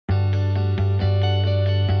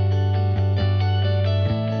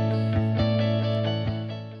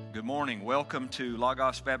welcome to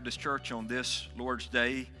Logos Baptist Church on this Lord's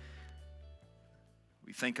Day.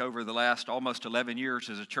 We think over the last almost 11 years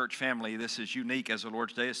as a church family, this is unique as a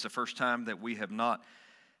Lord's Day. It's the first time that we have not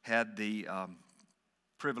had the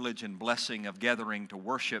privilege and blessing of gathering to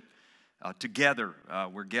worship together.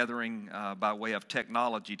 We're gathering by way of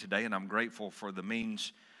technology today, and I'm grateful for the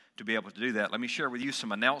means to be able to do that. Let me share with you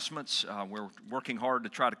some announcements. We're working hard to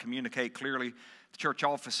try to communicate clearly. The church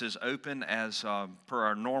office is open as per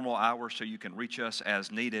our normal hours, so you can reach us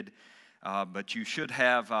as needed. But you should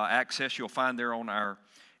have access. You'll find there on our,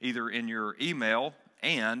 either in your email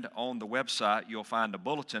and on the website, you'll find a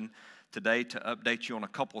bulletin today to update you on a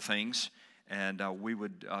couple things. And we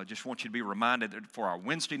would just want you to be reminded that for our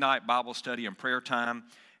Wednesday night Bible study and prayer time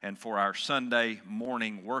and for our Sunday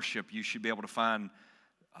morning worship, you should be able to find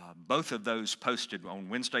both of those posted on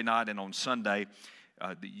Wednesday night and on Sunday.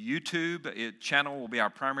 The YouTube channel will be our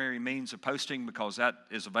primary means of posting because that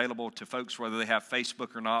is available to folks whether they have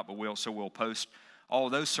Facebook or not, but we'll post all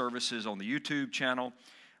those services on the YouTube channel,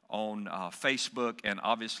 on Facebook, and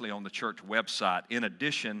obviously on the church website. In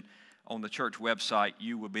addition, on the church website,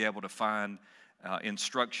 you will be able to find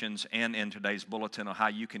instructions and in today's bulletin on how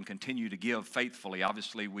you can continue to give faithfully.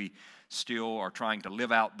 Obviously, we still are trying to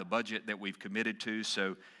live out the budget that we've committed to,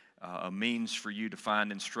 so a means for you to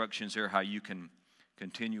find instructions there how you can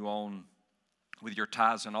continue on with your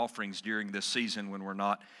tithes and offerings during this season when we're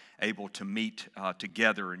not able to meet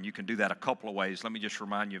together. And you can do that a couple of ways. Let me just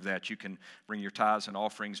remind you of that. You can bring your tithes and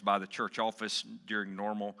offerings by the church office during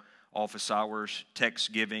normal office hours.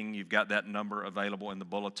 Text giving, you've got that number available in the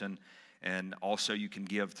bulletin. And also you can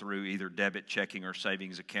give through either debit, checking, or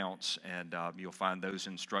savings accounts. And you'll find those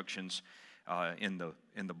instructions in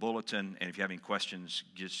the bulletin. And if you have any questions,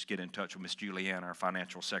 just get in touch with Miss Julianne, our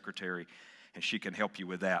financial secretary, and she can help you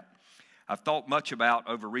with that. I've thought much about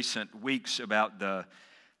over recent weeks about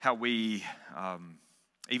how we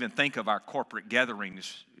even think of our corporate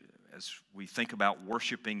gatherings as we think about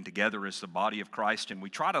worshiping together as the body of Christ, and we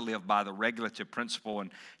try to live by the regulative principle.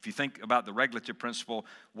 And if you think about the regulative principle,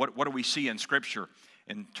 what do we see in Scripture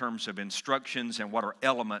in terms of instructions and what are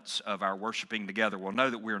elements of our worshiping together? Well, know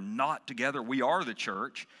that we're not together. We are the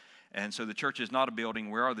church, and so the church is not a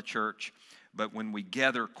building. We are the church. But when we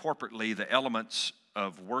gather corporately, the elements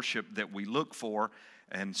of worship that we look for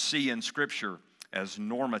and see in Scripture as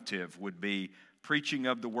normative would be preaching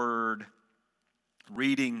of the Word,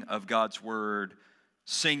 reading of God's Word,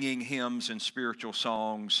 singing hymns and spiritual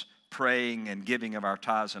songs, praying and giving of our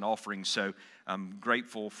tithes and offerings. So I'm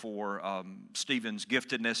grateful for Stephen's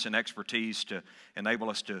giftedness and expertise to enable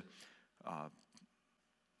us to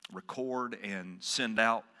record and send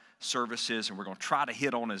out services, and we're going to try to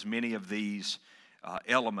hit on as many of these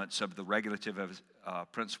elements of the regulative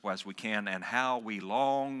principle as we can, and how we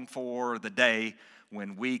long for the day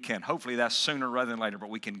when we can, hopefully that's sooner rather than later,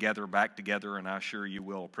 but we can gather back together, and I'm sure you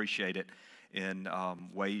will appreciate it in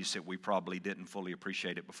ways that we probably didn't fully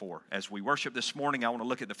appreciate it before. As we worship this morning, I want to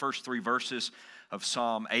look at the first three verses of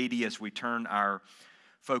Psalm 80 as we turn our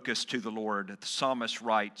focus to the Lord. The psalmist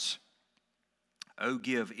writes, "O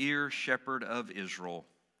give ear, shepherd of Israel,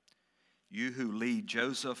 you who lead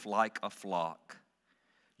Joseph like a flock.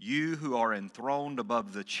 You who are enthroned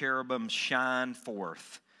above the cherubim, shine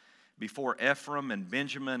forth. Before Ephraim and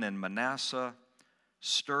Benjamin and Manasseh,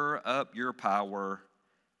 stir up your power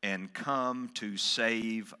and come to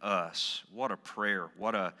save us." What a prayer,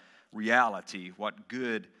 what a reality, what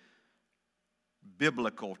good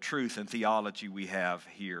biblical truth and theology we have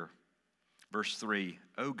here. Verse 3,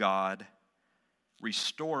 "O God,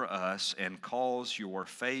 restore us and cause your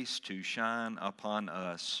face to shine upon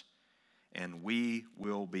us, and we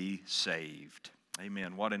will be saved."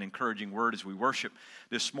 Amen. What an encouraging word as we worship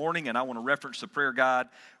this morning. And I want to reference the prayer guide.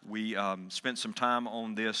 We spent some time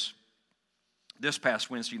on this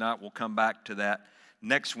past Wednesday night. We'll come back to that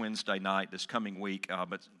next Wednesday night, this coming week.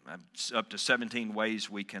 But up to 17 ways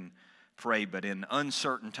we can pray. But in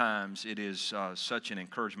uncertain times, it is such an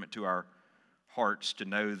encouragement to our hearts to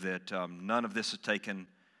know that none of this has taken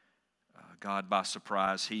God by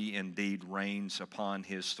surprise. He indeed reigns upon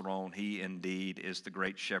his throne. He indeed is the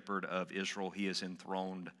great shepherd of Israel. He is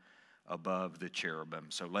enthroned above the cherubim.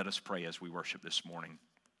 So let us pray as we worship this morning.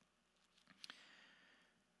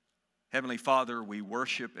 Heavenly Father, we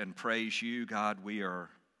worship and praise you. God, we are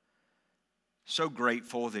so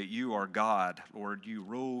grateful that you are God. Lord, you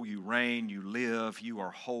rule, you reign, you live, you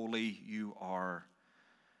are holy, you are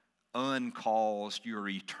uncaused, you're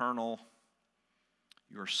eternal,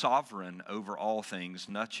 you're sovereign over all things.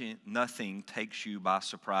 Nothing takes you by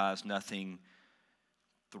surprise, nothing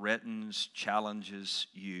threatens, challenges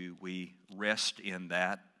you. We rest in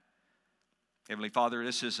that. Heavenly Father,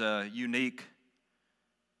 this is a unique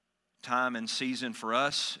time and season for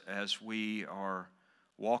us as we are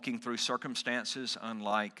walking through circumstances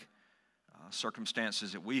unlike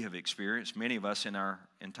circumstances that we have experienced, many of us in our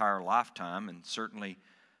entire lifetime, and certainly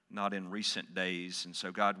not in recent days. And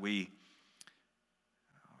so, God, we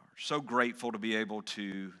are so grateful to be able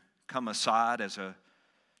to come aside as a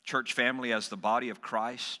church family, as the body of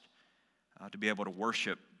Christ, to be able to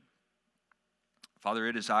worship. Father,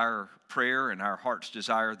 it is our prayer and our heart's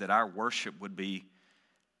desire that our worship would be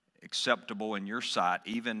acceptable in your sight.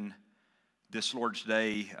 Even this Lord's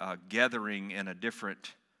Day, gathering in a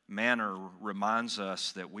different manner reminds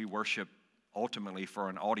us that we worship ultimately for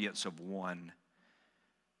an audience of one.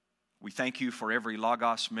 We thank you for every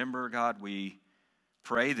Logos member, God. We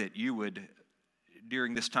pray that you would,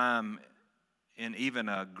 during this time, in even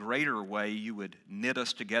a greater way, you would knit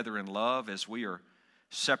us together in love as we are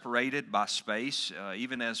separated by space,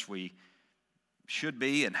 even as we should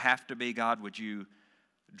be and have to be. God, would you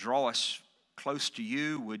draw us close to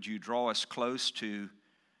you? Would you draw us close to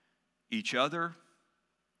each other?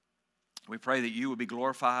 We pray that you would be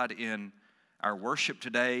glorified in our worship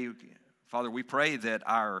today. Father, we pray that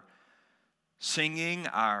our singing,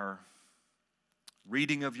 our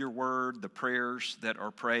reading of your word, the prayers that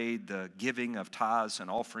are prayed, the giving of tithes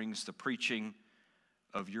and offerings, the preaching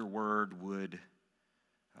of your word would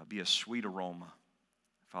be a sweet aroma,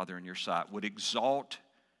 Father, in your sight, would exalt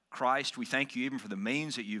Christ. We thank you even for the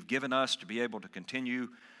means that you've given us to be able to continue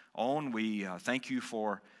on. We thank you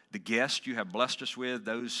for the guests you have blessed us with,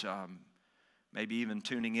 those maybe even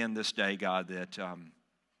tuning in this day, God, that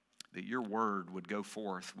your word would go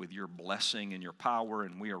forth with your blessing and your power,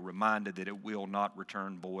 and we are reminded that it will not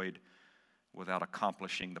return void without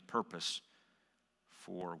accomplishing the purpose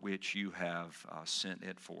for which you have sent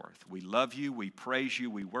it forth. We love you, we praise you,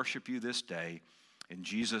 we worship you this day. In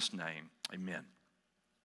Jesus' name, amen.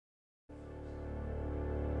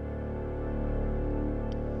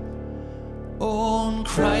 On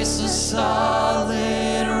Christ the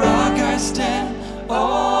solid rock I stand,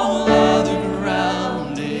 all other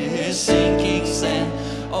ground is sinking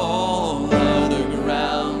sand, all other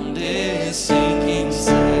ground is sinking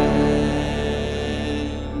sand.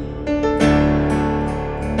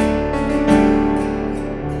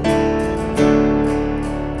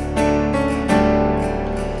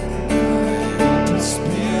 My hope is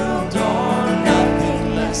built on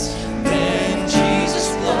nothing less than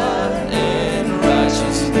Jesus' blood and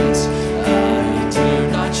righteousness. I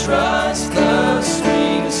dare not trust the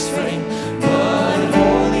sweet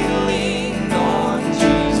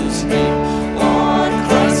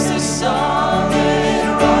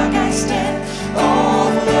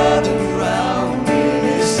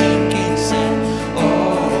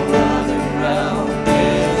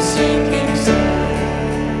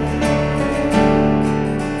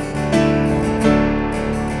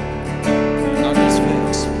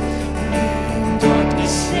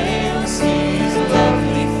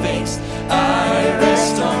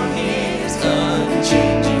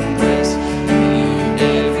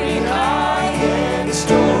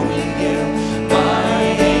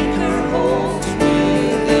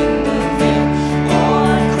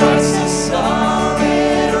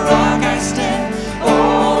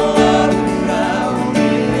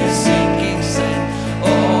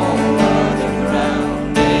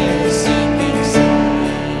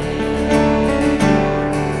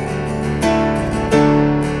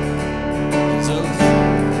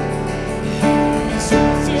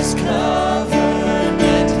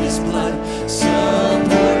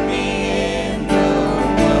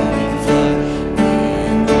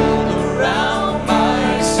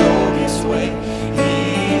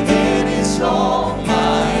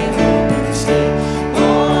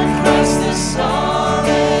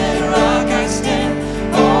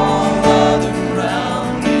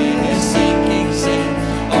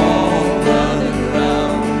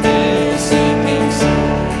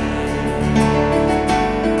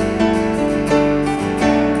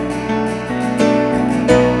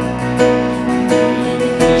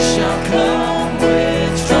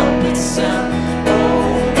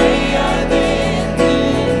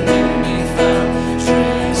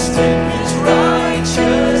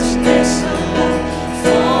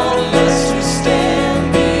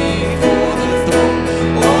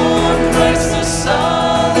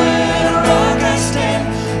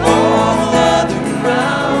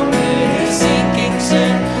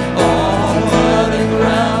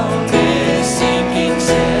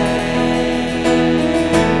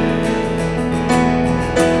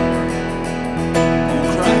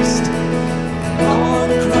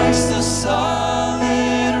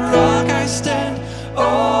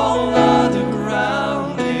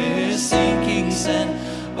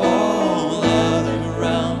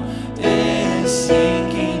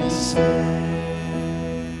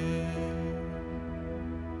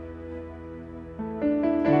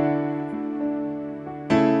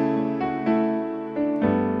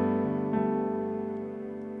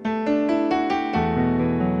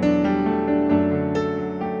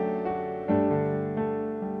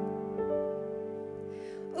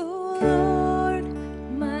Lord,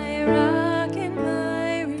 my rock and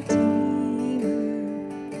my redeemer,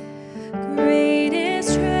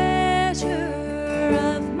 greatest treasure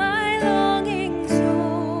of my longing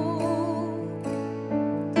soul.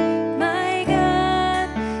 My God,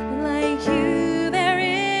 like you there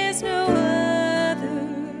is no other.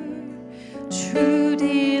 True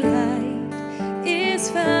delight is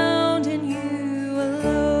found in you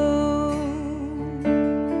alone.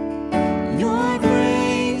 Your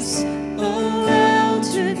grace, a well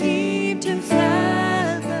too deep to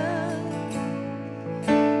fathom.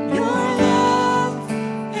 Your love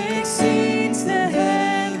exceeds the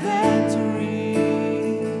heavens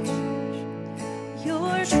reach.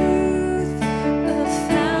 Your truth, a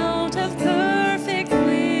fount of perfect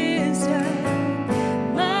wisdom,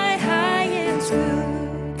 my highest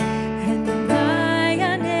good and my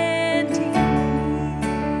unending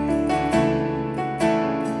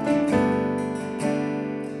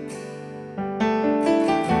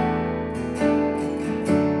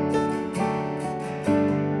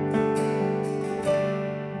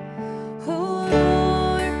Oh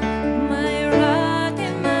Lord, my rock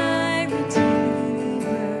and my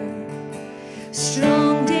redeemer,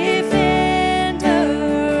 strong defender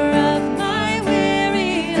of my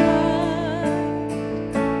weary heart,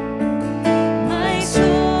 my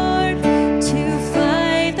sword to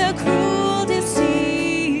fight the cruel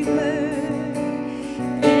deceiver,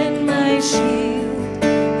 and my shield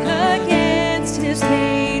against his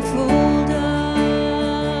hateful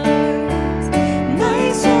darts.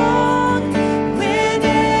 My song when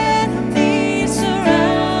enemies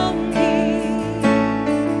surround me,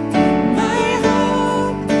 my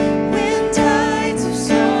hope when tides of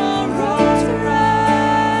sorrows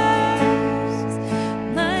rise,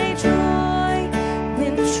 my joy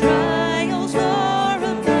when trials are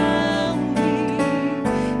around me,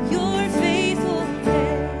 your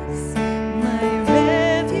faithfulness, my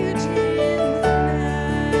refuge in the night.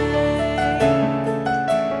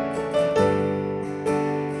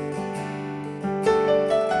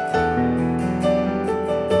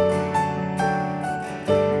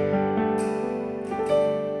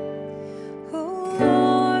 Oh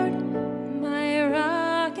Lord, my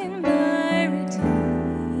rock and my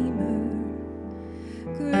redeemer,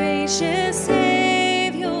 gracious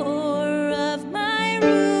Savior of my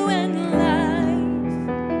ruined life,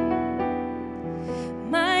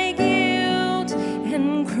 my guilt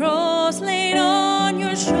and cross laid on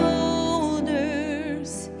your shoulders.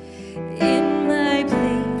 In my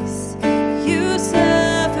place, you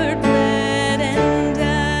suffered, bled, and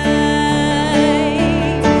died.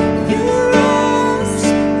 You rose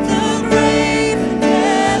the grave and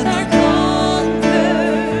death are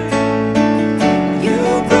conquered. You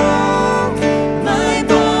broke my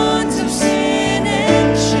bonds of sin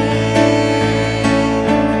and shame.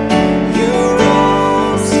 You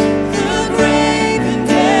rose the grave and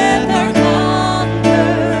death are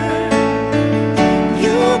conquered.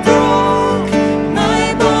 You broke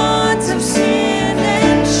my bonds of sin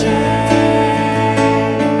and shame.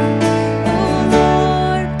 Oh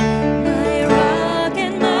Lord, my rock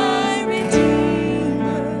and my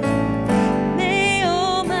redeemer, may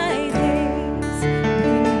all my days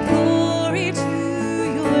bring glory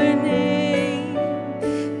to your name.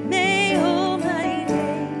 May all my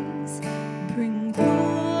days bring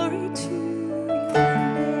glory to your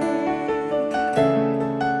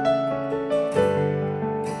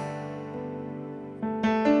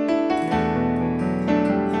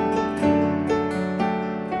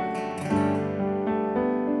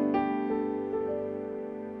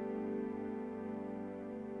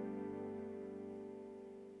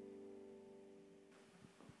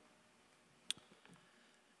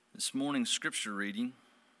This morning's scripture reading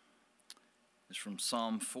is from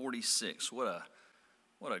Psalm 46.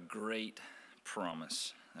 What a great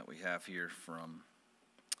promise that we have here from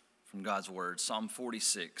God's word. Psalm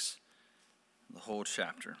 46, the whole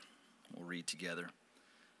chapter. We'll read together.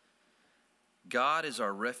 God is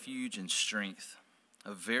our refuge and strength,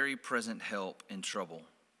 a very present help in trouble.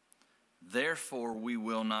 Therefore we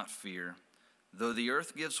will not fear, though the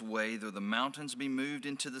earth gives way, though the mountains be moved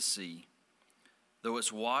into the sea, though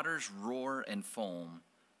its waters roar and foam,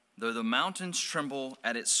 though the mountains tremble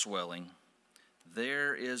at its swelling.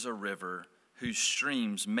 There is a river whose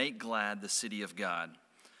streams make glad the city of God,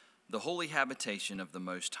 the holy habitation of the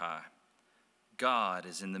Most High. God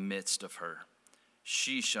is in the midst of her.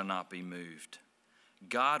 She shall not be moved.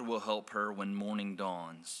 God will help her when morning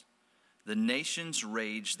dawns. The nations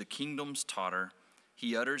rage, the kingdoms totter.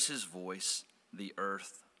 He utters his voice, the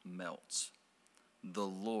earth melts. The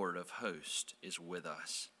Lord of hosts is with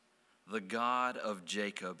us. The God of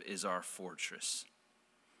Jacob is our fortress.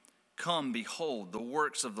 Come, behold the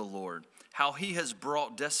works of the Lord, how he has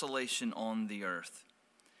brought desolation on the earth.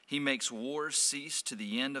 He makes wars cease to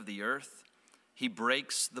the end of the earth. He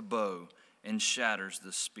breaks the bow and shatters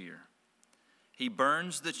the spear. He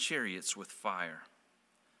burns the chariots with fire.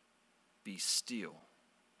 Be still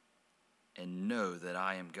and know that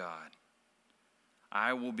I am God.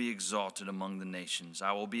 I will be exalted among the nations.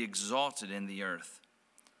 I will be exalted in the earth.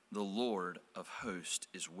 The Lord of hosts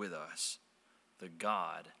is with us. The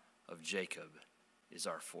God of Jacob is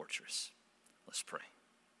our fortress. Let's pray.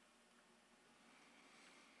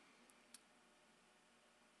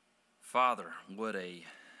 Father, what a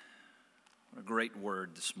great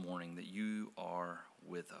word this morning that you are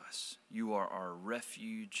with us. You are our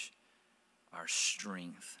refuge, our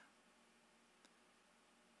strength.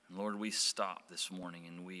 And Lord, we stop this morning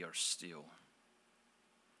and we are still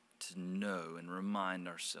to know and remind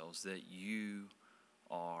ourselves that you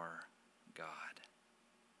are God.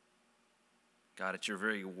 God, at your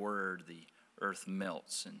very word, the earth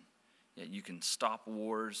melts, and yet you can stop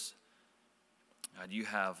wars. God, you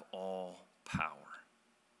have all power.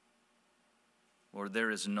 Lord, there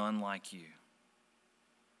is none like you.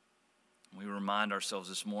 We remind ourselves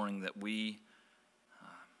this morning that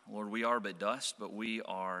Lord, we are but dust, but we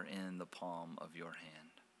are in the palm of your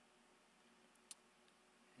hand.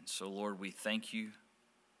 And so, Lord, we thank you,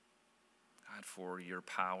 God, for your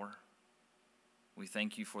power. We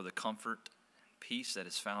thank you for the comfort and peace that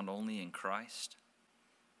is found only in Christ.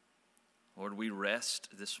 Lord, we rest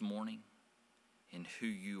this morning in who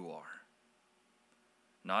you are.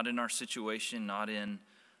 Not in our situation, not in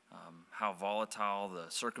how volatile the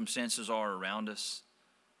circumstances are around us.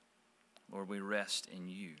 Lord, we rest in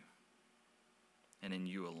you and in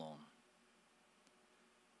you alone.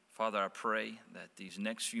 Father, I pray that these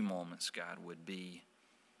next few moments, God, would be,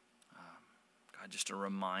 God, just a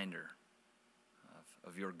reminder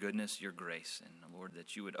of your goodness, your grace, and Lord,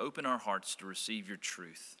 that you would open our hearts to receive your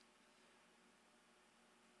truth.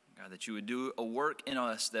 God, that you would do a work in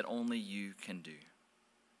us that only you can do.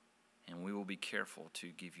 And we will be careful to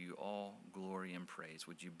give you all glory and praise.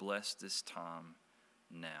 Would you bless this time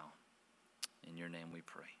now? In your name we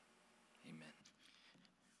pray. Amen.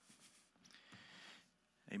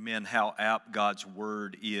 Amen. How apt God's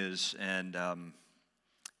word is, and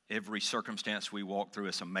every circumstance we walk through,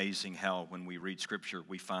 it's amazing how when we read Scripture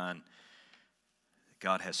we find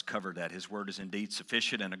God has covered that. His word is indeed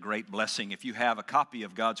sufficient and a great blessing. If you have a copy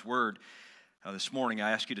of God's word, this morning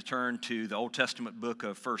I ask you to turn to the Old Testament book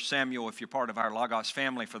of 1 Samuel. If you're part of our Logos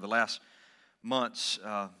family for the last months,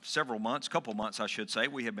 couple months I should say,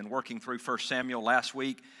 we have been working through 1 Samuel last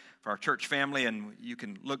week for our church family, and you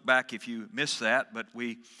can look back if you missed that, but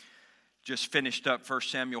we just finished up 1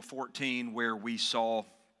 Samuel 14 where we saw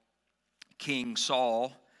King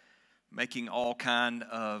Saul making all kind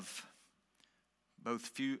of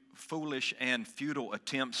both foolish and futile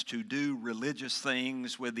attempts to do religious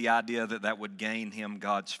things with the idea that that would gain him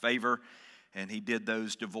God's favor. And he did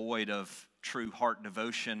those devoid of true heart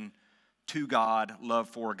devotion to God, love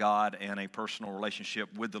for God, and a personal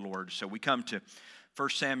relationship with the Lord. So we come to 1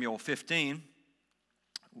 Samuel 15.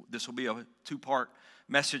 This will be a two-part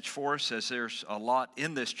message for us as there's a lot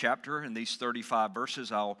in this chapter. In these 35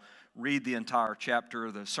 verses, I'll read the entire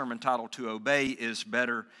chapter. The sermon title, To Obey is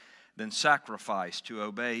Better Than Sacrifice. To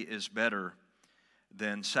obey is better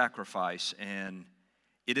than sacrifice. And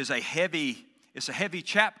it is a heavy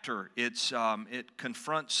chapter. It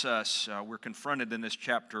confronts us. We're confronted in this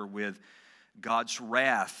chapter with God's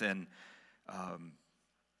wrath, and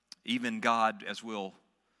even God, as we'll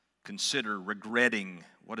consider, regretting.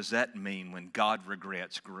 What does that mean when God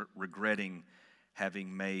regrets? Regretting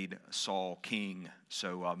having made Saul king.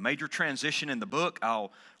 So major transition in the book.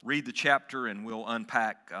 I'll read the chapter and we'll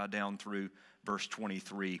unpack down through verse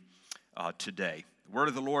 23 today. The word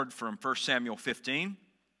of the Lord from 1 Samuel 15.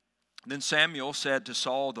 Then Samuel said to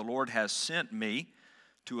Saul, the Lord has sent me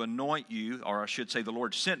to anoint you, or I should say the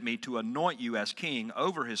Lord sent me to anoint you as king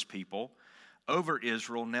over his people, over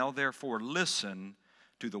Israel. Now therefore listen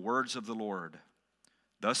to the words of the Lord.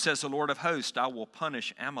 Thus says the Lord of hosts, I will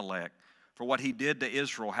punish Amalek for what he did to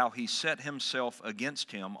Israel, how he set himself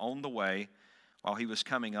against him on the way while he was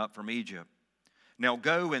coming up from Egypt. Now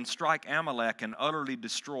go and strike Amalek and utterly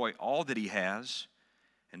destroy all that he has,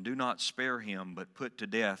 and do not spare him, but put to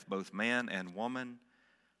death both man and woman,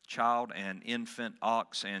 child and infant,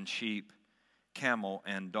 ox and sheep, camel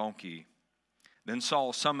and donkey. Then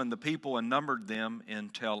Saul summoned the people and numbered them in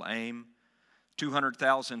Tel Aim,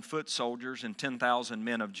 200,000 foot soldiers and 10,000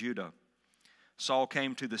 men of Judah. Saul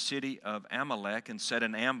came to the city of Amalek and set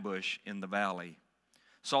an ambush in the valley.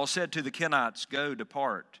 Saul said to the Kenites, Go,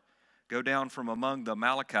 depart, Go down from among the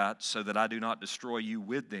Amalekites so that I do not destroy you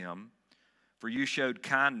with them. For you showed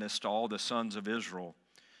kindness to all the sons of Israel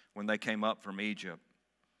when they came up from Egypt.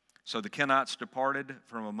 So the Kenites departed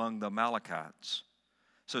from among the Amalekites.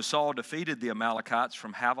 So Saul defeated the Amalekites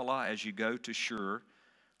from Havilah as you go to Shur,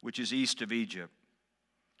 which is east of Egypt.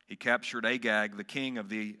 He captured Agag, the king of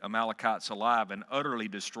the Amalekites, alive and utterly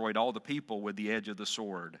destroyed all the people with the edge of the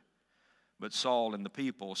sword. But Saul and the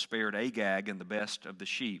people spared Agag and the best of the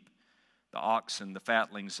sheep, the oxen, the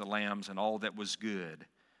fatlings, the lambs, and all that was good,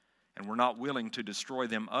 and were not willing to destroy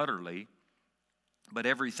them utterly, but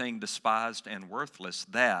everything despised and worthless,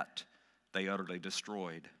 that they utterly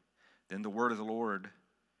destroyed. Then the word of the Lord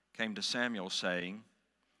came to Samuel, saying,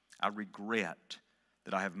 I regret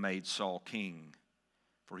that I have made Saul king,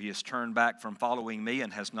 for he has turned back from following me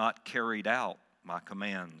and has not carried out my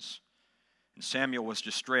commands. And Samuel was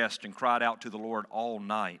distressed and cried out to the Lord all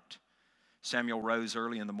night. Samuel rose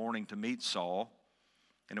early in the morning to meet Saul,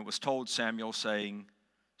 and it was told Samuel, saying,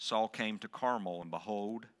 Saul came to Carmel, and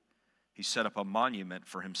behold, he set up a monument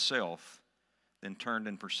for himself, then turned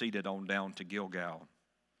and proceeded on down to Gilgal.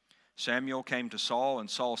 Samuel came to Saul, and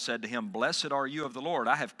Saul said to him, Blessed are you of the Lord.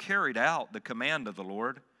 I have carried out the command of the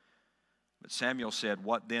Lord. But Samuel said,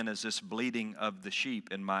 What then is this bleating of the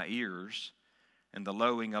sheep in my ears, and the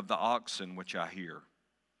lowing of the oxen which I hear?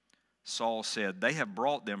 Saul said, They have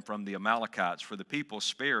brought them from the Amalekites, for the people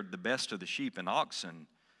spared the best of the sheep and oxen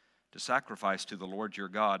to sacrifice to the Lord your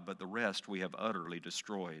God, but the rest we have utterly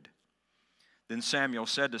destroyed. Then Samuel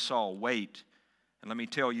said to Saul, Wait, and let me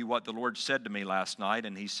tell you what the Lord said to me last night.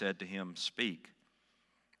 And he said to him, Speak.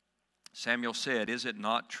 Samuel said, Is it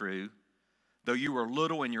not true? Though you were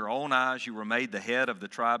little in your own eyes, you were made the head of the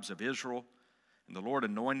tribes of Israel, and the Lord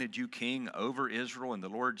anointed you king over Israel, and the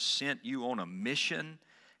Lord sent you on a mission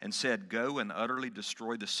and said, Go and utterly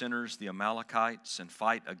destroy the sinners, the Amalekites, and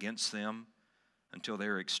fight against them until they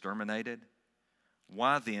are exterminated.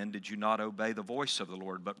 Why then did you not obey the voice of the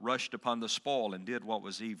Lord, but rushed upon the spoil and did what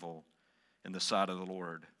was evil in the sight of the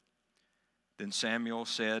Lord? Then Saul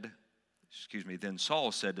said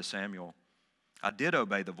to Samuel, I did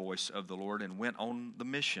obey the voice of the Lord and went on the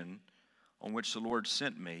mission on which the Lord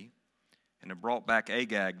sent me, and have brought back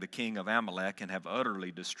Agag, the king of Amalek, and have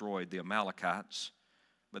utterly destroyed the Amalekites.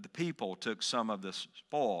 But the people took some of the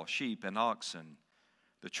spoil, sheep and oxen,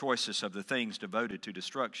 the choicest of the things devoted to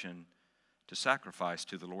destruction, to sacrifice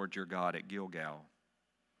to the Lord your God at Gilgal.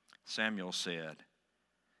 Samuel said,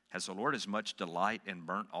 Has the Lord as much delight in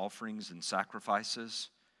burnt offerings and sacrifices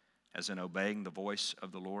as in obeying the voice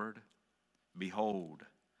of the Lord? Behold,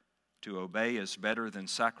 to obey is better than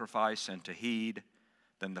sacrifice, and to heed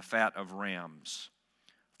than the fat of rams.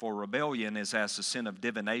 For rebellion is as the sin of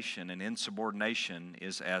divination, and insubordination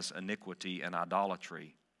is as iniquity and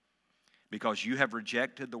idolatry. Because you have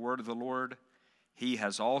rejected the word of the Lord, he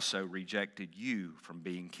has also rejected you from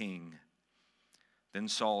being king. Then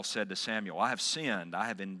Saul said to Samuel, I have sinned, I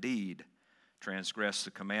have indeed transgressed the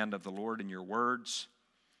command of the Lord in your words,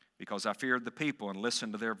 because I feared the people and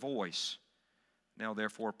listened to their voice. Now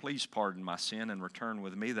therefore, please pardon my sin and return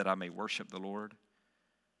with me that I may worship the Lord.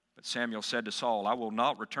 But Samuel said to Saul, I will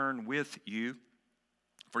not return with you,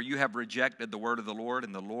 for you have rejected the word of the Lord,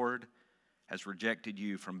 and the Lord has rejected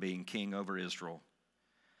you from being king over Israel.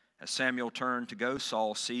 As Samuel turned to go,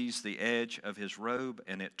 Saul seized the edge of his robe,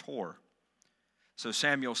 and it tore. So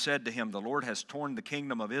Samuel said to him, The Lord has torn the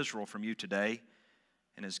kingdom of Israel from you today,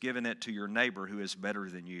 and has given it to your neighbor who is better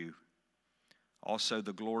than you. Also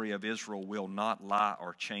the glory of Israel will not lie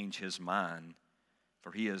or change his mind,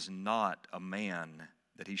 for he is not a man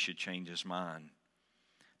that he should change his mind.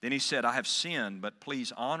 Then he said, I have sinned, but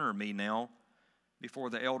please honor me now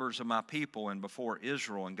before the elders of my people and before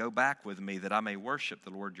Israel, and go back with me that I may worship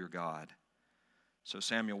the Lord your God. So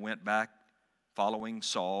Samuel went back following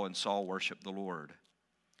Saul, and Saul worshiped the Lord.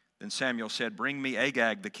 Then Samuel said, Bring me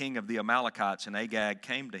Agag, the king of the Amalekites. And Agag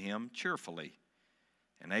came to him cheerfully.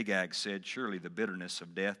 And Agag said, Surely the bitterness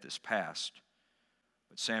of death is past.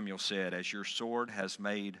 But Samuel said, As your sword has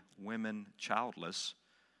made women childless,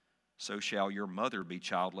 so shall your mother be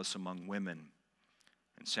childless among women.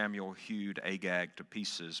 And Samuel hewed Agag to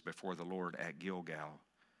pieces before the Lord at Gilgal.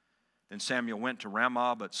 Then Samuel went to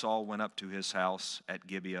Ramah, but Saul went up to his house at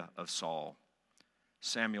Gibeah of Saul.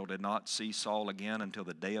 Samuel did not see Saul again until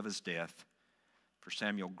the day of his death, for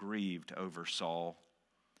Samuel grieved over Saul,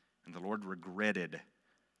 and the Lord regretted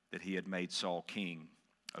that he had made Saul king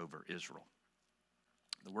over Israel.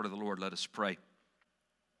 The word of the Lord, let us pray.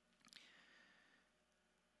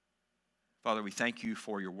 Father, we thank you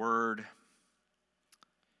for your word.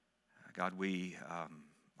 God, we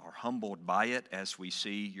are humbled by it as we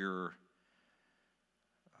see your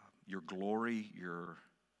your glory, your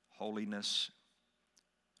holiness.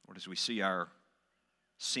 Lord, as we see our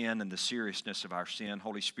sin and the seriousness of our sin,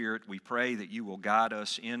 Holy Spirit, we pray that you will guide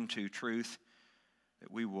us into truth,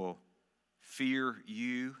 that we will fear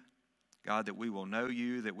you, God, that we will know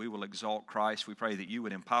you, that we will exalt Christ. We pray that you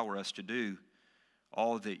would empower us to do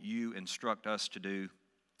all that you instruct us to do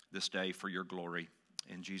this day for your glory.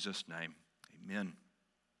 In Jesus' name, amen.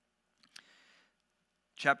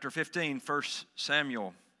 Chapter 15, 1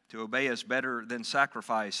 Samuel. To obey is better than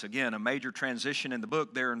sacrifice. Again, a major transition in the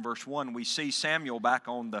book there in verse 1. We see Samuel back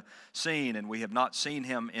on the scene, and we have not seen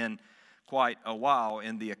him in quite a while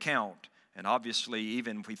in the account. And obviously,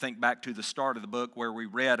 even if we think back to the start of the book where we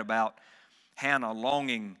read about Hannah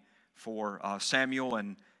longing for Samuel,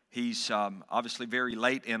 and he's obviously very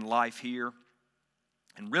late in life here.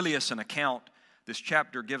 And really it's an account, this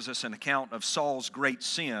chapter gives us an account of Saul's great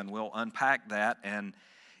sin. We'll unpack that, and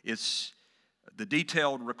it's the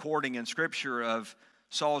detailed recording in Scripture of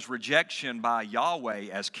Saul's rejection by Yahweh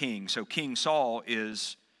as king. So King Saul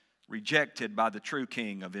is rejected by the true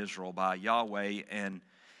king of Israel, by Yahweh. And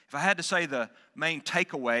if I had to say the main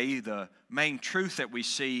takeaway, the main truth that we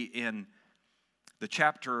see in the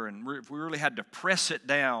chapter, and if we really had to press it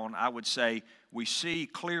down, I would say we see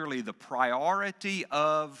clearly the priority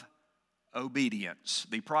of obedience.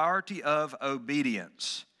 The priority of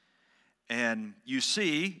obedience. And you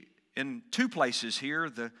see in two places here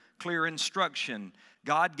the clear instruction.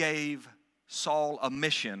 God gave Saul a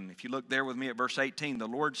mission. If you look there with me at verse 18, the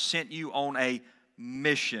Lord sent you on a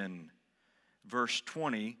mission. Verse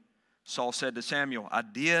 20, Saul said to Samuel, I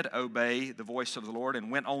did obey the voice of the Lord and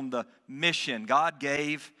went on the mission. God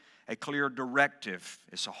gave a clear directive.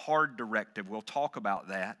 It's a hard directive. We'll talk about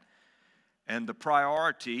that. And the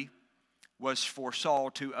priority was for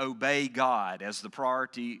Saul to obey God, as the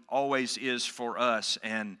priority always is for us.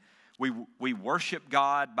 And we worship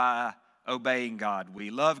God by obeying God. We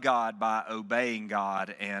love God by obeying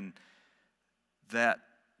God. And that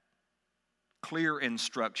clear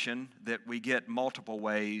instruction that we get multiple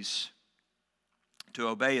ways to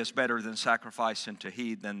obey is better than sacrifice, and to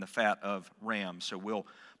heed than the fat of rams. So we'll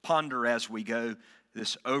ponder as we go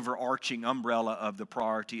this overarching umbrella of the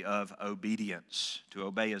priority of obedience. To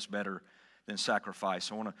obey is better than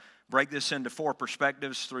sacrifice. I want to break this into four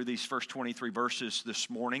perspectives through these first 23 verses this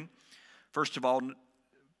morning. First of all,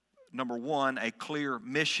 number one, a clear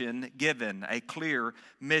mission given. A clear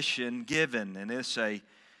mission given. And it's a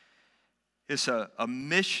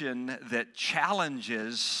mission that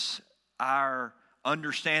challenges our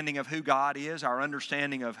understanding of who God is, our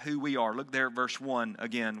understanding of who we are. Look there at verse 1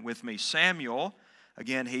 again with me. Samuel,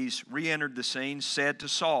 again, he's re-entered the scene, said to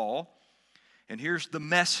Saul, and here's the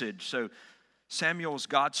message. So Samuel's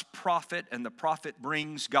God's prophet, and the prophet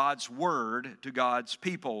brings God's word to God's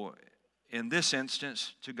people. In this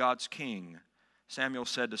instance, to God's king. Samuel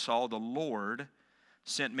said to Saul, the Lord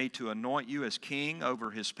sent me to anoint you as king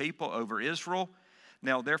over his people, over Israel.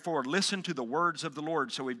 Now, therefore, listen to the words of the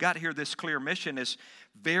Lord. So we've got here this clear mission. Is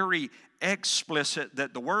very explicit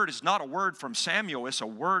that the word is not a word from Samuel, it's a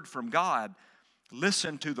word from God.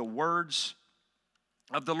 Listen to the words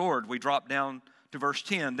of the Lord. We drop down to verse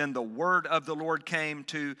 10. Then the word of the Lord came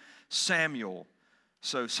to Samuel.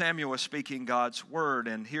 So Samuel is speaking God's word,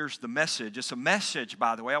 and here's the message. It's a message,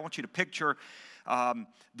 by the way. I want you to picture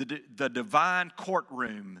the divine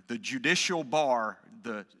courtroom, the judicial bar,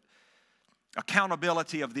 the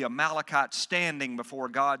accountability of the Amalekites standing before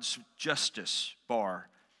God's justice bar.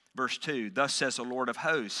 Verse 2, thus says the Lord of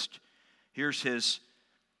hosts. Here's his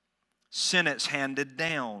sentence handed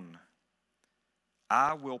down.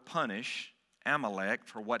 I will punish Amalek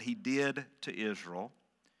for what he did to Israel,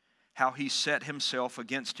 how he set himself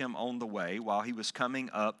against him on the way while he was coming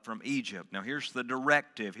up from Egypt. Now here's the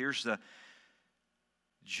directive. Here's the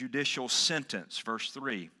judicial sentence. Verse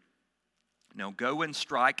 3. Now go and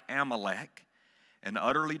strike Amalek and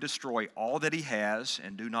utterly destroy all that he has,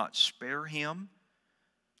 and do not spare him,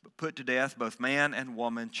 but put to death both man and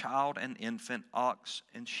woman, child and infant, ox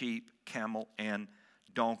and sheep, camel and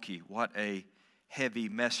donkey. What a heavy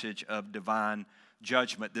message of divine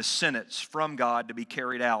judgment. This sentence from God to be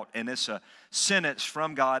carried out, and it's a sentence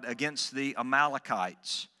from God against the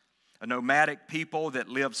Amalekites, a nomadic people that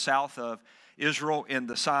lived south of Israel in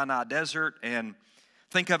the Sinai desert. And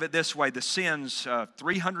think of it this way, the sins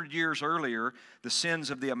 300 years earlier, the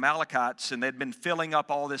sins of the Amalekites, and they'd been filling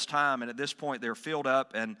up all this time, and at this point they're filled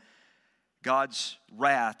up, and God's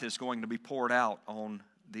wrath is going to be poured out on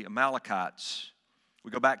the Amalekites. We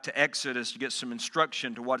go back to Exodus to get some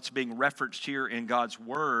instruction to what's being referenced here in God's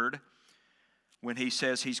Word. when he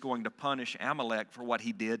says he's going to punish Amalek for what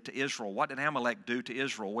he did to Israel. What did Amalek do to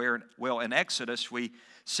Israel? Well, in Exodus, we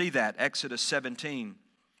see that. Exodus 17,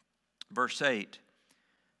 verse 8.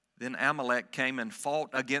 Then Amalek came and fought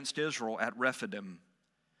against Israel at Rephidim.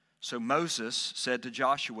 So Moses said to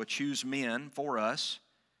Joshua, choose men for us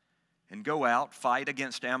and go out, fight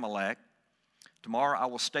against Amalek. Tomorrow I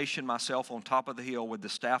will station myself on top of the hill with the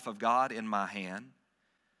staff of God in my hand.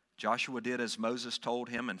 Joshua did as Moses told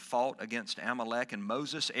him and fought against Amalek, and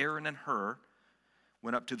Moses, Aaron, and Hur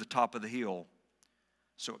went up to the top of the hill.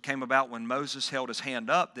 So it came about when Moses held his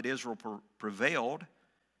hand up that Israel prevailed,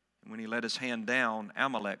 and when he let his hand down,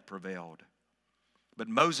 Amalek prevailed. But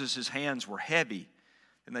Moses' hands were heavy,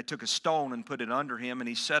 and they took a stone and put it under him, and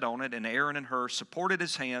he sat on it, and Aaron and Hur supported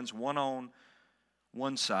his hands, one on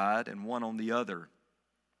one side and one on the other.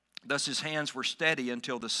 Thus his hands were steady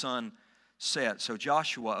until the sun set. So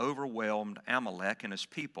Joshua overwhelmed Amalek and his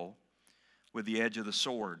people with the edge of the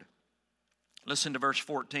sword. Listen to verse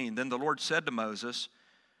 14. Then the Lord said to Moses,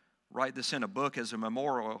 write this in a book as a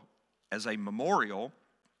memorial,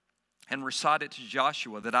 and recite it to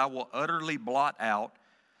Joshua, that I will utterly blot out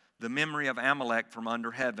the memory of Amalek from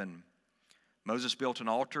under heaven. Moses built an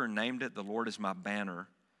altar and named it, the Lord is my banner.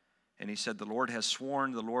 And he said, the Lord has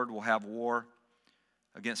sworn the Lord will have war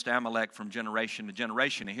against Amalek from generation to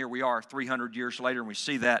generation. And here we are 300 years later, and we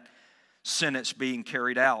see that sentence being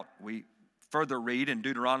carried out. We further read in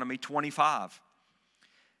Deuteronomy 25,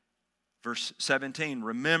 verse 17,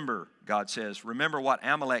 remember, God says, remember what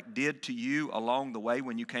Amalek did to you along the way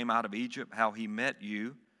when you came out of Egypt, how he met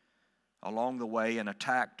you along the way and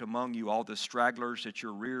attacked among you all the stragglers at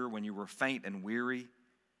your rear when you were faint and weary,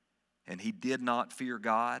 and he did not fear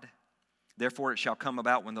God. Therefore it shall come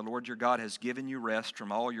about when the Lord your God has given you rest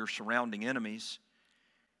from all your surrounding enemies,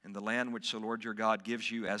 in the land which the Lord your God gives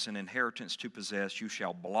you as an inheritance to possess, you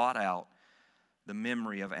shall blot out the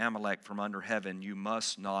memory of Amalek from under heaven. You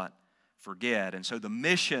must not forget. And so the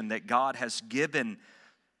mission that God has given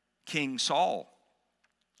King Saul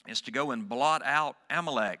is to go and blot out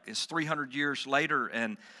Amalek. It's 300 years later,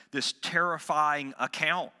 and this terrifying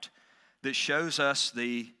account that shows us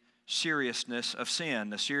the seriousness of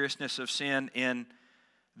sin in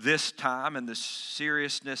this time and the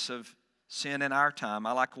seriousness of sin in our time.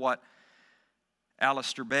 I like what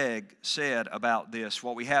Alistair Begg said about this.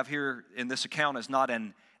 What we have here in this account is not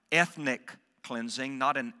an ethnic cleansing,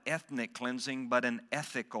 but an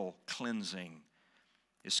ethical cleansing.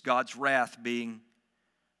 It's God's wrath being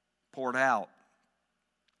poured out.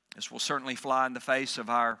 This will certainly fly in the face of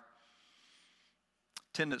our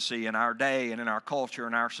tendency in our day and in our culture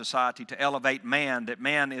and our society to elevate man, that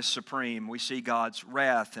man is supreme. We see God's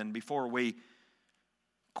wrath, and before we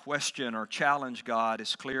question or challenge God,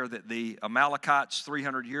 it's clear that the Amalekites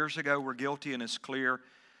 300 years ago were guilty, and it's clear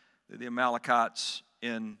that the Amalekites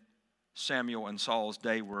in Samuel and Saul's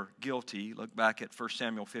day were guilty. Look back at 1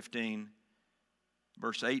 Samuel 15,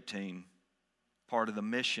 verse 18. Part of the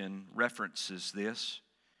mission references this.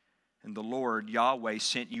 And the Lord, Yahweh,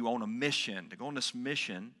 sent you on a mission, to go on this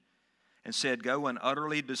mission, and said, go and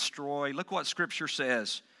utterly destroy. Look what Scripture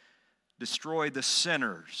says. Destroy the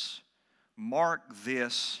sinners. Mark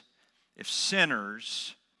this. If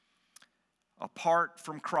sinners, apart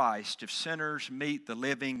from Christ, if sinners meet the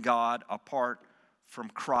living God apart from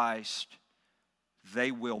Christ,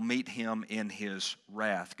 they will meet him in his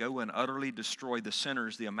wrath. Go and utterly destroy the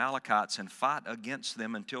sinners, the Amalekites, and fight against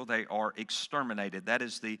them until they are exterminated. That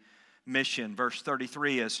is the mission. Verse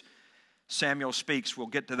 33, as Samuel speaks, we'll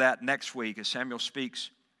get to that next week, as Samuel speaks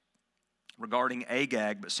regarding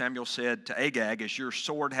Agag. But Samuel said to Agag, as your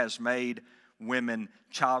sword has made women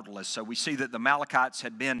childless. So we see that the Amalekites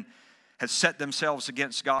had set themselves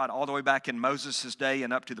against God all the way back in Moses' day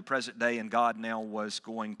and up to the present day, and God now was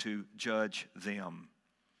going to judge them.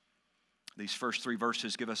 These first three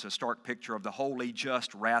verses give us a stark picture of the holy,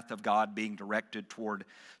 just wrath of God being directed toward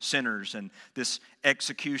sinners, and this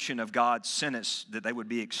execution of God's sentence that they would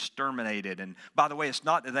be exterminated. And by the way, it's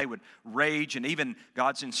not that they would rage, and even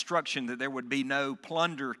God's instruction that there would be no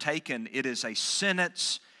plunder taken. It is a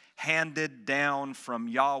sentence handed down from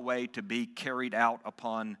Yahweh to be carried out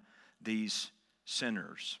upon these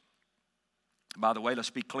sinners. By the way, let's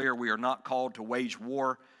be clear, we are not called to wage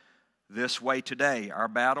war this way today. Our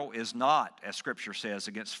battle is not, as Scripture says,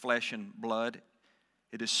 against flesh and blood.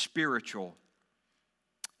 It is spiritual.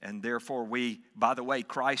 And therefore by the way,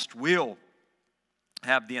 Christ will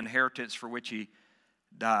have the inheritance for which he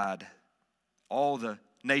died. All the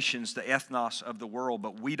nations, the ethnos of the world,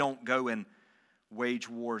 but we don't go and wage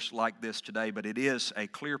wars like this today. But it is a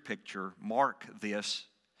clear picture. Mark this.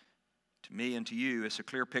 To me and to you, it's a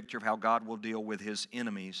clear picture of how God will deal with his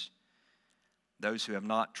enemies. those who have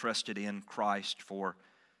not trusted in Christ for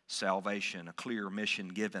salvation. A clear mission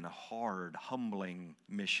given, a hard, humbling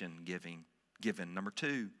mission given. Number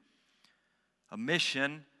two, a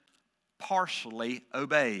mission partially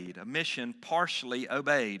obeyed. A mission partially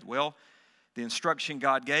obeyed. Well, the instruction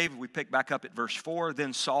God gave, we pick back up at verse 4.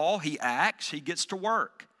 Then Saul, he acts, he gets to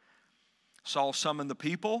work. Saul summoned the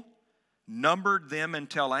people, numbered them in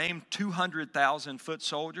Tel Aim, 200,000 foot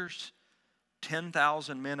soldiers,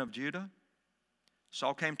 10,000 men of Judah.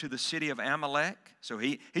 Saul came to the city of Amalek, so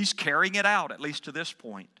he's carrying it out, at least to this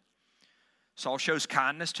point. Saul shows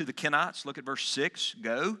kindness to the Kenites. Look at verse 6.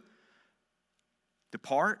 Go,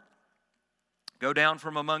 depart, go down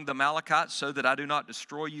from among the Amalekites so that I do not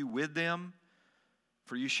destroy you with them.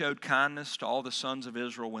 For you showed kindness to all the sons of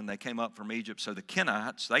Israel when they came up from Egypt. So the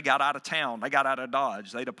Kenites, they got out of town. They got out of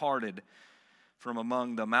Dodge. They departed from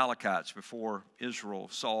among the Amalekites before Israel,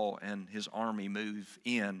 Saul, and his army move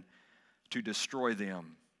in to destroy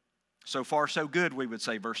them. So far, so good, we would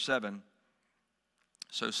say, verse 7.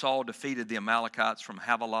 So Saul defeated the Amalekites from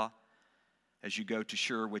Havilah as you go to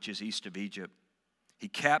Shur, which is east of Egypt. He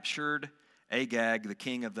captured Agag, the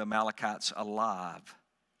king of the Amalekites, alive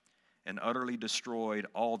and utterly destroyed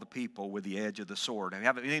all the people with the edge of the sword.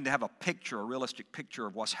 We need to have a picture, a realistic picture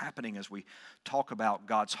of what's happening as we talk about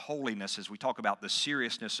God's holiness, as we talk about the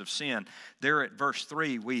seriousness of sin. There at verse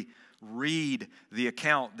 3, we read the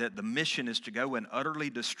account that the mission is to go and utterly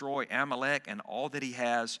destroy Amalek and all that he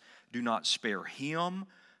has. Do not spare him.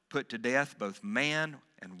 Put to death both man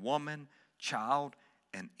and woman, child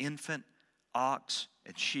and infant, ox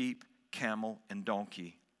and sheep, camel and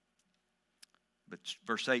donkey. But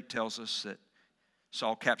verse 8 tells us that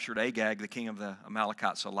Saul captured Agag, the king of the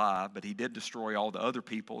Amalekites, alive, but he did destroy all the other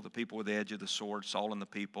people, the people with the edge of the sword. Saul and the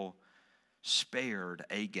people spared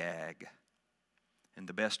Agag and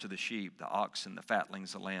the best of the sheep, the ox and the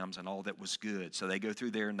fatlings, the lambs, and all that was good. So they go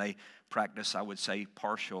through there and they practice, I would say,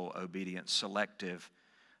 partial obedience, selective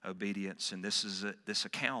obedience. And this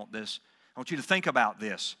account, I want you to think about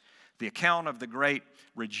this. The account of the great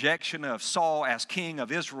rejection of Saul as king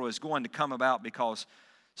of Israel is going to come about because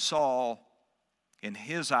Saul, in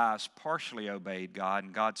his eyes, partially obeyed God.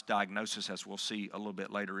 And God's diagnosis, as we'll see a little bit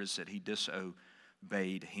later, is that he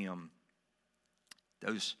disobeyed him.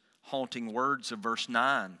 Those haunting words of verse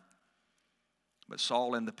 9. But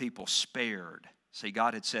Saul and the people spared. See,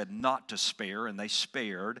 God had said not to spare, and they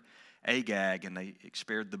spared Agag, and they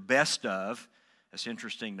spared the best of. That's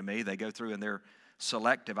interesting to me. They go through and they're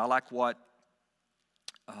selective. I like what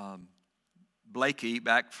Blakey,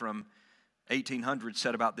 back from 1800,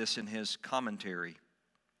 said about this in his commentary.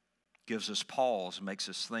 Gives us pause, makes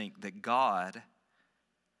us think that God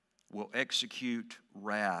will execute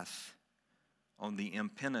wrath on the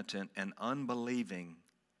impenitent and unbelieving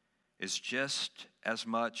is just as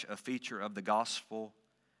much a feature of the gospel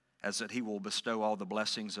as that he will bestow all the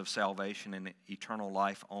blessings of salvation and eternal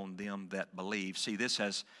life on them that believe. See, this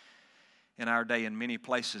has, in our day, in many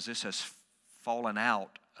places, this has fallen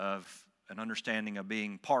out of an understanding of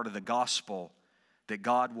being part of the gospel, that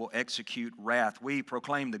God will execute wrath. We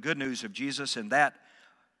proclaim the good news of Jesus, and that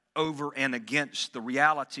over and against the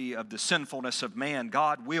reality of the sinfulness of man,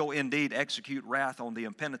 God will indeed execute wrath on the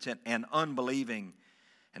impenitent and unbelieving,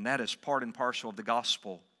 and that is part and parcel of the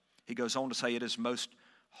gospel. He goes on to say it is most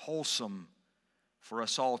wholesome for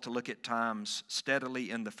us all to look at times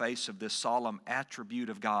steadily in the face of this solemn attribute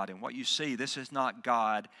of God. And what you see, this is not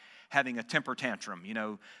God having a temper tantrum. You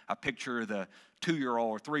know, I picture the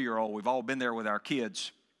 2-year-old or 3-year-old. We've all been there with our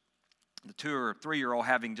kids. The 2 or 3-year-old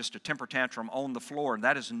having just a temper tantrum on the floor. And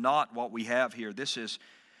that is not what we have here. This is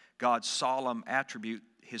God's solemn attribute,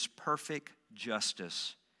 his perfect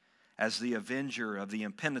justice as the avenger of the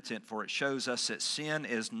impenitent. For it shows us that sin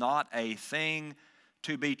is not a thing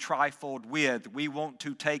to be trifled with. We want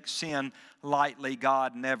to take sin lightly.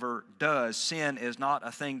 God never does. Sin is not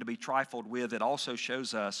a thing to be trifled with. It also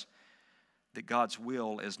shows us that God's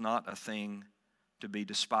will is not a thing to be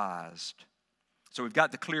despised. So we've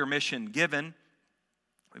got the clear mission given.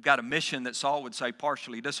 We've got a mission that Saul would say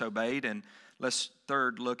partially disobeyed. And let's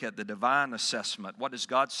third look at the divine assessment. What does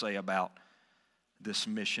God say about this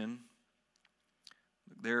mission?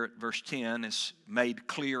 There at verse 10 is made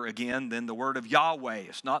clear again. Then the word of Yahweh.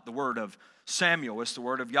 It's not the word of Samuel. It's the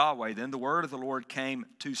word of Yahweh. Then the word of the Lord came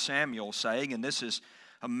to Samuel, saying, and this is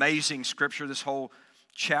amazing scripture. This whole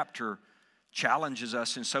chapter challenges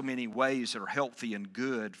us in so many ways that are healthy and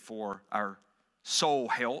good for our soul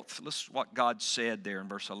health. Listen to what God said there in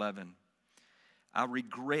verse 11. I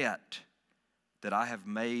regret that I have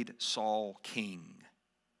made Saul king.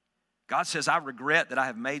 God says, I regret that I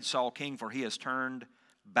have made Saul king, for he has turned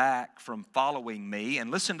back from following me.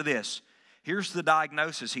 And listen to this. Here's the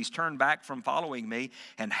diagnosis. He's turned back from following me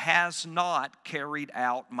and has not carried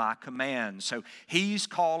out my commands. So he's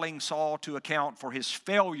calling Saul to account for his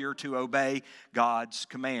failure to obey God's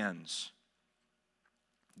commands.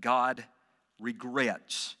 God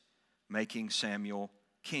regrets making Samuel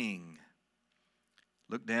king.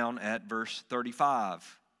 Look down at verse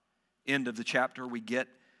 35. End of the chapter, we get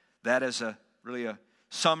that as really a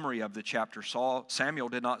summary of the chapter. Samuel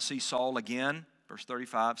did not see Saul again. Verse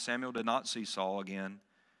 35, Samuel did not see Saul again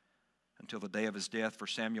until the day of his death, for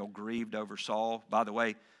Samuel grieved over Saul. By the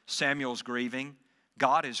way, Samuel's grieving.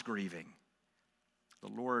 God is grieving. The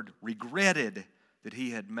Lord regretted that he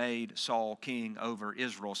had made Saul king over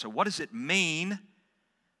Israel. So what does it mean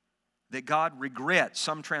that God regrets?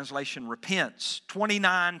 Some translation repents.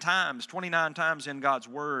 29 times in God's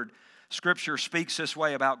Word, Scripture speaks this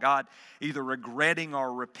way about God either regretting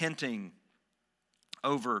or repenting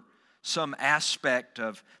over some aspect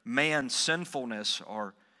of man's sinfulness.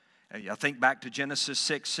 Or I think back to Genesis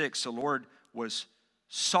 6:6, the Lord was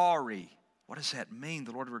sorry. What does that mean?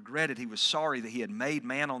 The Lord regretted. He was sorry that he had made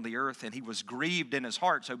man on the earth, and he was grieved in his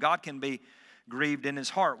heart. So God can be grieved in his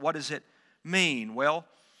heart. What does it mean? Well,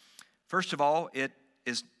 first of all, it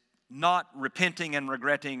is not repenting and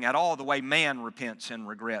regretting at all the way man repents and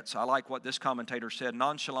regrets. I like what this commentator said.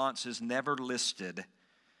 Nonchalance is never listed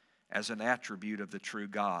as an attribute of the true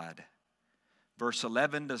God. Verse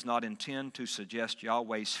 11 does not intend to suggest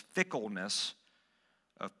Yahweh's fickleness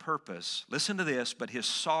of purpose. Listen to this, but his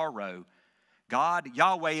sorrow.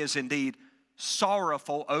 Yahweh is indeed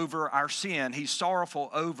sorrowful over our sin. He's sorrowful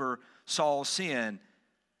over Saul's sin.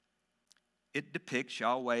 It depicts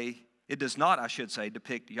Yahweh, it does not, I should say,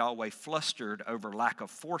 depict Yahweh flustered over lack of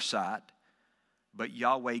foresight, but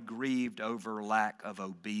Yahweh grieved over lack of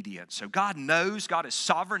obedience. So God knows, God is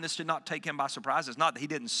sovereign. This did not take him by surprise. It's not that he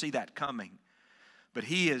didn't see that coming, but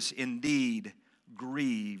he is indeed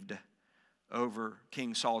grieved over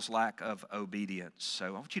King Saul's lack of obedience. So I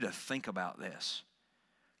want you to think about this.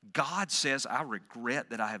 God says, I regret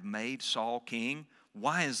that I have made Saul king.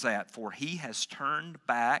 Why is that? For he has turned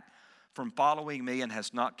back from following me and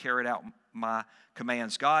has not carried out my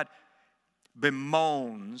commands. God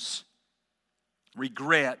bemoans,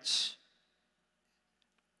 regrets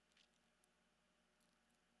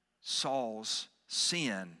Saul's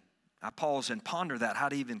sin. I pause and ponder that, how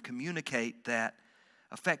to even communicate that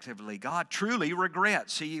effectively. God truly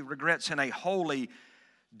regrets. He regrets in a holy,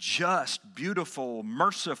 just, beautiful,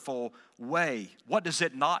 merciful way. What does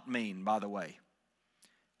it not mean, by the way?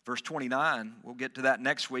 Verse 29, we'll get to that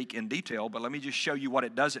next week in detail, but let me just show you what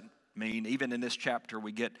it doesn't mean. Even in this chapter,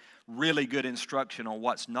 we get really good instruction on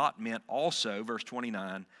what's not meant also. Verse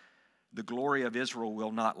 29, the glory of Israel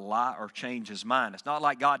will not lie or change his mind. It's not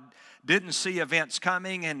like God didn't see events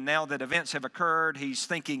coming and now that events have occurred, he's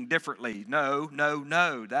thinking differently. No.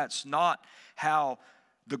 That's not how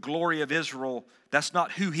the glory of Israel, that's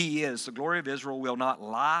not who he is. The glory of Israel will not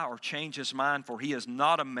lie or change his mind, for he is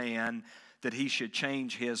not a man that he should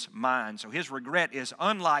change his mind. So his regret is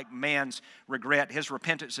unlike man's regret. His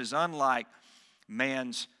repentance is unlike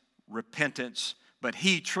man's repentance, but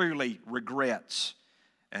he truly regrets.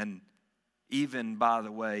 And even, by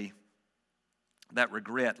the way, that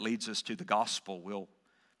regret leads us to the gospel. We'll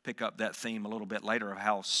pick up that theme a little bit later of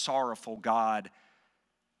how sorrowful God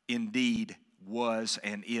indeed was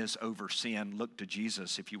and is over sin. Look to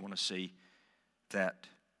Jesus if you want to see that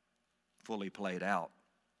fully played out.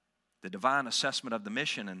 The divine assessment of the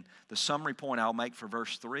mission, and the summary point I'll make for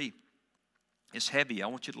verse 3 is heavy. I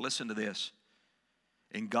want you to listen to this.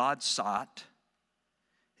 In God's sight,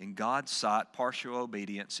 partial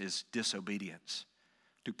obedience is disobedience.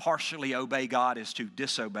 To partially obey God is to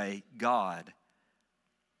disobey God.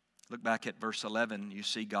 Look back at verse 11. You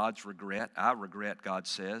see God's regret. I regret, God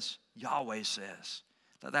says. Yahweh says.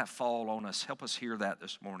 Let that fall on us. Help us hear that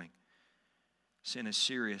this morning. Sin is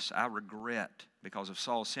serious. I regret, because of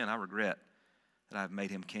Saul's sin, I regret that I've made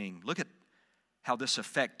him king. Look at how this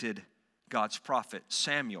affected God's prophet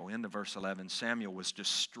Samuel. Into verse 11, Samuel was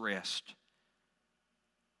distressed.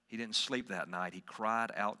 He didn't sleep that night. He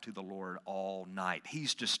cried out to the Lord all night.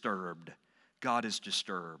 He's disturbed. God is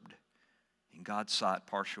disturbed. In God's sight,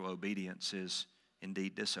 partial obedience is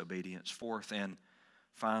indeed disobedience. Fourth and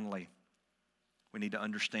finally, we need to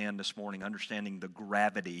understand this morning, understanding the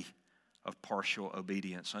gravity of partial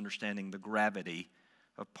obedience. Understanding the gravity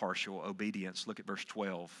of partial obedience. Look at verse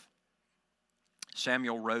 12.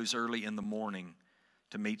 Samuel rose early in the morning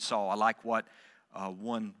to meet Saul. I like what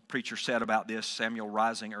one preacher said about this, Samuel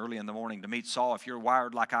rising early in the morning to meet Saul. If you're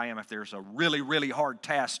wired like I am, if there's a really, really hard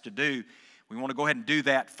task to do, we want to go ahead and do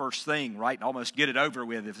that first thing, right? And almost get it over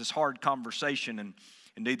with. If it's hard conversation, and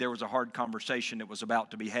Indeed, there was a hard conversation that was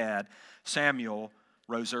about to be had. Samuel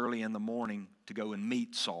rose early in the morning to go and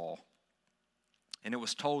meet Saul. And it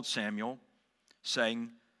was told Samuel, saying,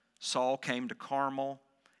 Saul came to Carmel.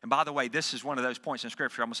 And by the way, this is one of those points in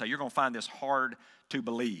Scripture I'm going to say, you're going to find this hard to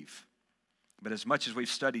believe. But as much as we've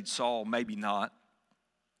studied Saul, maybe not.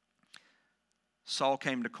 Saul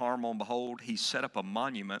came to Carmel, and behold, he set up a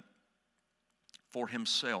monument for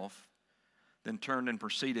himself, then turned and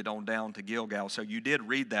proceeded on down to Gilgal. So you did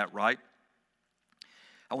read that, right?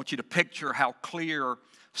 I want you to picture how clear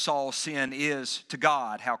Saul's sin is to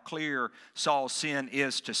God, how clear Saul's sin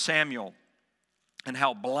is to Samuel, and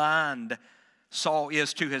how blind Saul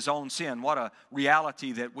is to his own sin. What a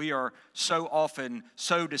reality that we are so often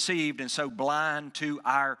so deceived and so blind to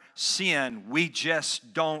our sin. We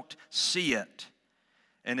just don't see it.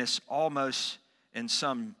 And it's almost in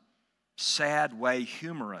some sad way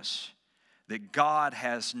humorous that God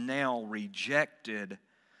has now rejected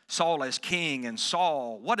Saul as king. And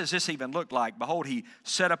Saul, what does this even look like? Behold, he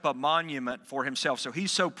set up a monument for himself. So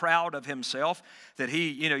he's so proud of himself that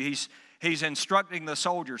he's instructing the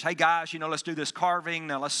soldiers, hey guys, let's do this carving.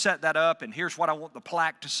 Now let's set that up, and here's what I want the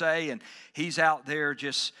plaque to say. And he's out there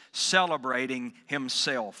just celebrating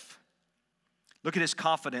himself. Look at his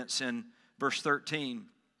confidence in verse 13.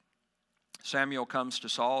 Samuel comes to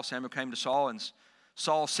Saul. Samuel came to Saul, and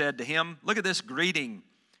Saul said to him, look at this greeting.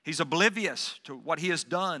 He's oblivious to what he has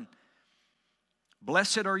done.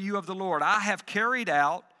 Blessed are you of the Lord. I have carried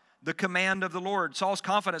out the command of the Lord. Saul's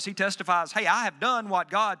confidence, he testifies, hey, I have done what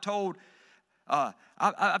God told.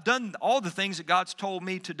 I've done all the things that God's told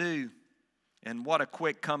me to do. And what a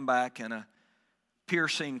quick comeback and a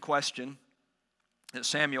piercing question that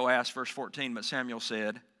Samuel asked, verse 14. But Samuel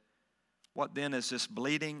said, what then is this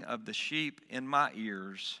bleating of the sheep in my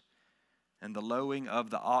ears and the lowing of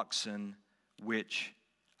the oxen which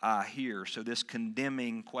I hear? So this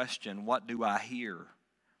condemning question, what do I hear?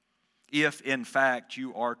 If in fact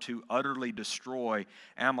you are to utterly destroy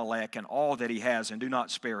Amalek and all that he has, and do not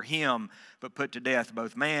spare him, but put to death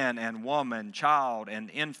both man and woman, child and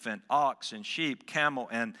infant, ox and sheep, camel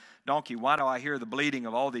and donkey, why do I hear the bleating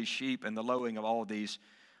of all these sheep and the lowing of all these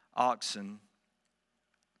oxen?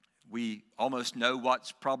 We almost know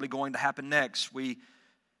what's probably going to happen next. We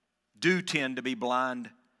do tend to be blind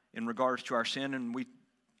in regards to our sin, and we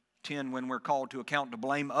tend, when we're called to account, to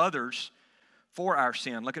blame others for our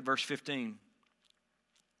sin. Look at verse 15.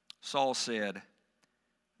 Saul said,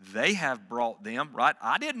 they have brought them, right?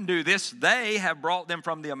 I didn't do this. They have brought them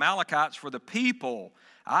from the Amalekites for the people.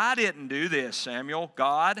 I didn't do this, Samuel,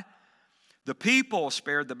 God. The people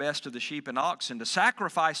spared the best of the sheep and oxen to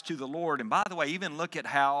sacrifice to the Lord. And by the way, even look at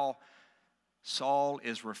how Saul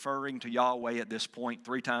is referring to Yahweh at this point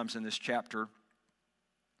 3 times in this chapter.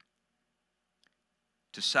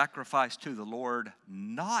 To sacrifice to the Lord,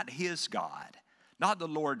 not his God, not the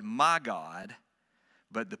Lord my God,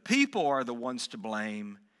 but the people are the ones to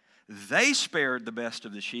blame. They spared the best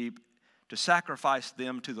of the sheep to sacrifice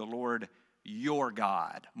them to the Lord your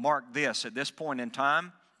God. Mark this, at this point in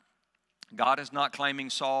time, God is not claiming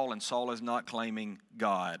Saul, and Saul is not claiming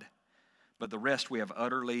God. But the rest we have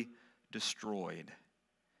utterly destroyed.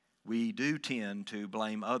 We do tend to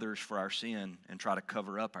blame others for our sin and try to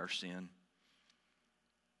cover up our sin.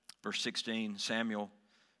 Verse 16, Samuel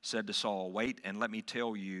said to Saul, wait and let me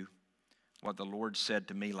tell you what the Lord said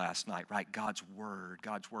to me last night. Right? God's word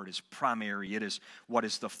is primary. It is what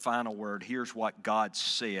is the final word. Here's what God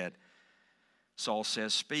said. Saul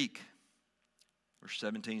says, speak. Verse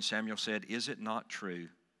 17, Samuel said, is it not true?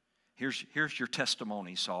 Here's your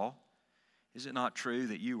testimony, Saul. Is it not true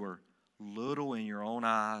that you were little in your own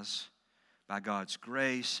eyes? By God's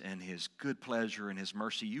grace and his good pleasure and his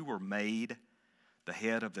mercy, you were made the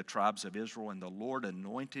head of the tribes of Israel, and the Lord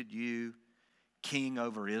anointed you king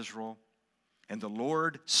over Israel. And the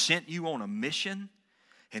Lord sent you on a mission.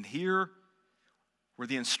 And here were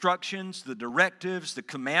the instructions, the directives, the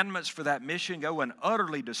commandments for that mission. Go and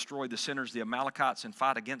utterly destroy the sinners, the Amalekites, and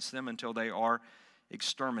fight against them until they are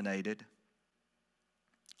exterminated.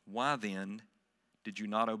 Why then did you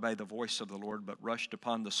not obey the voice of the Lord, but rushed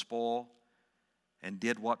upon the spoil and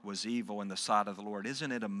did what was evil in the sight of the Lord?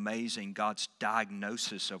 Isn't it amazing, God's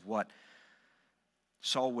diagnosis of what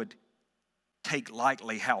Saul would take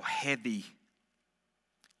lightly, how heavy?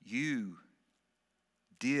 You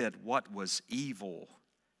did what was evil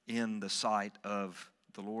in the sight of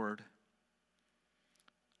the Lord.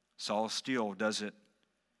 Saul still doesn't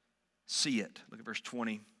see it. Look at verse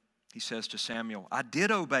 20. He says to Samuel, I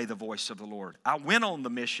did obey the voice of the Lord. I went on the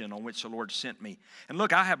mission on which the Lord sent me. And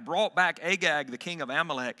look, I have brought back Agag, the king of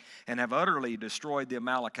Amalek, and have utterly destroyed the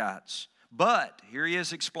Amalekites. But, here he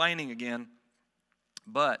is explaining again,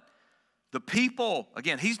 But the people,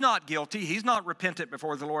 again, he's not guilty. He's not repentant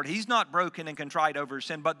before the Lord. He's not broken and contrite over his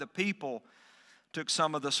sin. But the people took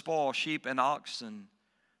some of the spoil, sheep and oxen,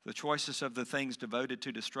 the choicest of the things devoted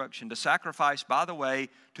to destruction, to sacrifice, by the way,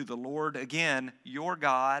 to the Lord, again, your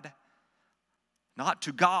God. Not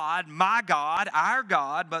to God, my God, our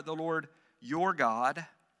God, but the Lord, your God.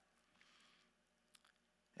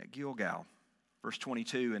 At Gilgal, verse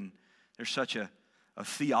 22, and there's such a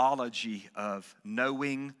theology of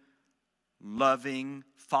knowing, loving,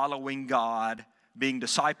 following God, being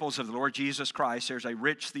disciples of the Lord Jesus Christ. There's a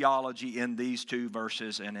rich theology in these two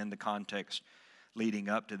verses and in the context leading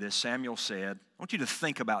up to this. Samuel said, I want you to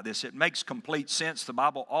think about this. It makes complete sense. The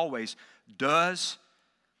Bible always does.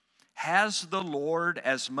 Has the Lord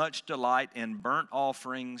as much delight in burnt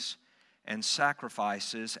offerings and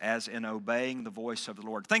sacrifices as in obeying the voice of the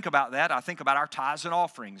Lord? Think about that. I think about our tithes and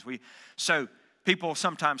offerings. So people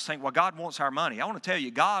sometimes think, well, God wants our money. I want to tell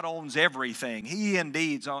you, God owns everything. He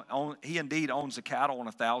indeed owns the cattle on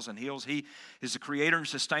 1,000 hills. He is the creator and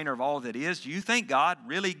sustainer of all that is. Do you think God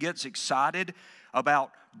really gets excited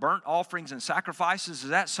about burnt offerings and sacrifices? Is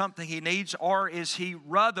that something he needs? Or is he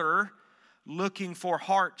rather looking for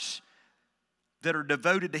hearts that are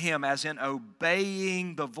devoted to him, as in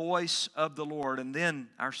obeying the voice of the Lord? And then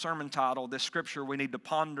our sermon title, this scripture we need to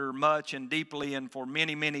ponder much and deeply and for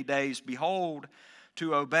many, many days. Behold,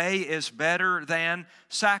 to obey is better than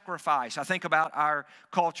sacrifice. I think about our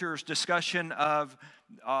culture's discussion of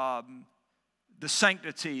the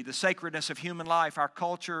sanctity, the sacredness of human life, our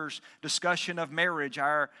culture's discussion of marriage,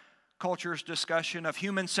 our culture's discussion of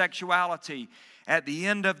human sexuality. At the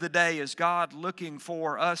end of the day, is God looking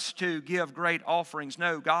for us to give great offerings?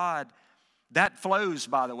 No, God, that flows,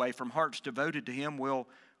 by the way, from hearts devoted to him.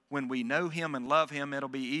 When we know him and love him, it'll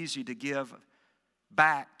be easy to give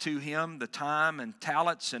back to him the time and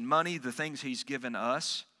talents and money, the things he's given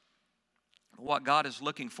us. What God is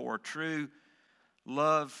looking for, true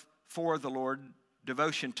love for the Lord,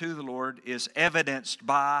 devotion to the Lord, is evidenced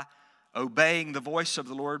by obeying the voice of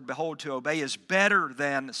the Lord. Behold, to obey is better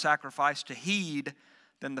than sacrifice, to heed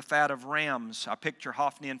than the fat of rams. I picture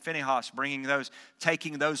Hophni and Phinehas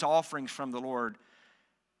taking those offerings from the Lord.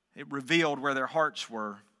 It revealed where their hearts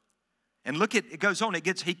were. And look at, it goes on,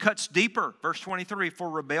 he cuts deeper. Verse 23, for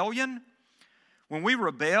rebellion, when we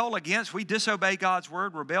rebel against, we disobey God's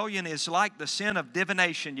word, rebellion is like the sin of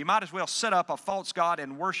divination. You might as well set up a false god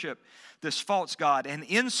and worship this false god. And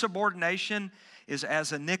insubordination is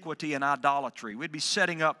as iniquity and idolatry. We'd be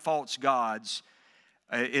setting up false gods.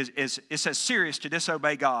 It's as serious to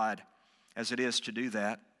disobey God as it is to do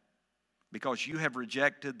that, because you have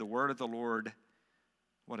rejected the word of the Lord.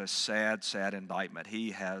 What a sad, sad indictment.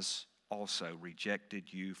 He has also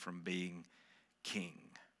rejected you from being king.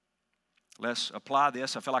 Let's apply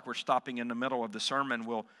this. I feel like we're stopping in the middle of the sermon.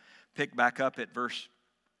 We'll pick back up at verse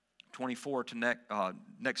 24 to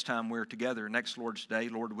next time we're together, next Lord's Day,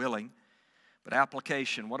 Lord willing. But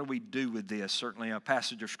application, what do we do with this? Certainly a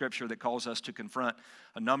passage of Scripture that calls us to confront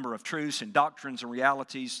a number of truths and doctrines and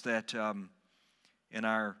realities that in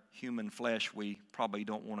our human flesh we probably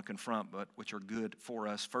don't want to confront, but which are good for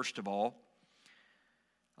us. First of all,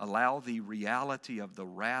 allow the reality of the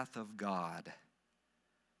wrath of God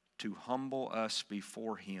to humble us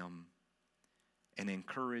before him and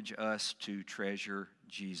encourage us to treasure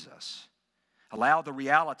Jesus. Allow the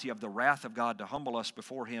reality of the wrath of God to humble us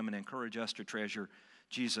before him and encourage us to treasure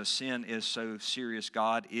Jesus. Sin is so serious.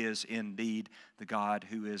 God is indeed the God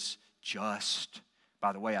who is just.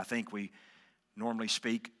 By the way, I think we normally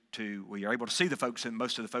we are able to see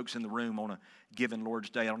most of the folks in the room on a given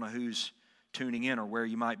Lord's Day. I don't know who's tuning in or where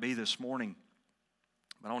you might be this morning,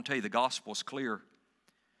 but I want to tell you the gospel is clear.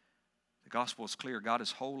 The gospel is clear. God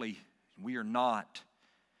is holy, and we are not.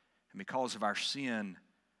 And because of our sin,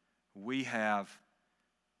 we have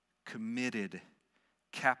committed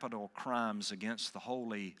capital crimes against the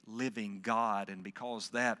holy, living God. And because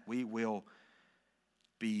of that, we will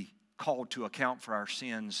be called to account for our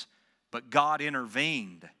sins. But God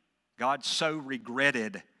intervened. God so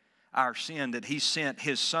regretted our sin that he sent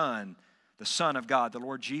his Son, the Son of God, the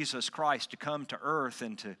Lord Jesus Christ, to come to earth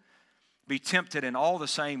and to be tempted in all the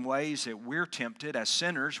same ways that we're tempted as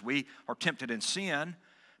sinners. We are tempted in sin.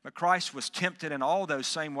 But Christ was tempted in all those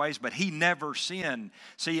same ways, but he never sinned.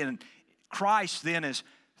 See, and Christ then is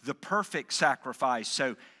the perfect sacrifice.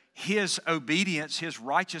 So his obedience, his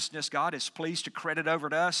righteousness, God is pleased to credit over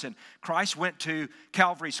to us. And Christ went to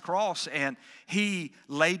Calvary's cross and he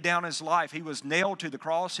laid down his life. He was nailed to the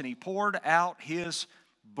cross and he poured out his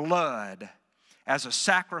blood as a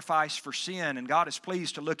sacrifice for sin. And God is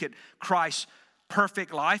pleased to look at Christ's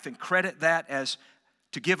perfect life and credit that as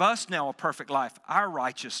to give us now a perfect life, our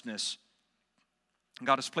righteousness. And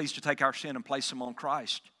God is pleased to take our sin and place them on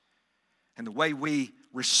Christ. And the way we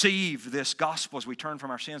receive this gospel as we turn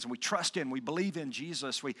from our sins and we trust in, we believe in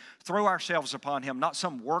Jesus, we throw ourselves upon Him, not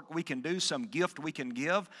some work we can do, some gift we can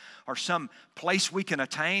give, or some place we can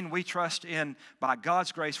attain. We trust in, by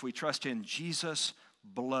God's grace, we trust in Jesus'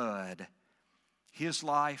 blood, His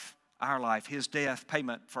life, our life, His death,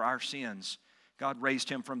 payment for our sins. God raised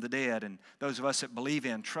Him from the dead, and those of us that believe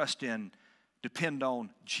in, trust in, depend on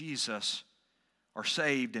Jesus are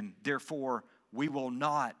saved, and therefore we will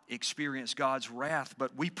not experience God's wrath,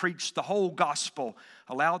 but we preach the whole gospel.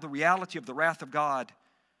 Allow the reality of the wrath of God.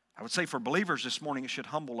 I would say for believers this morning, it should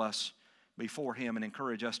humble us before Him and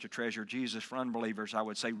encourage us to treasure Jesus. For unbelievers, I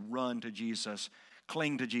would say run to Jesus,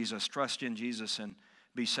 cling to Jesus, trust in Jesus, and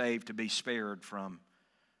be saved to be spared from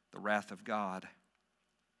the wrath of God.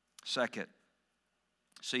 Second,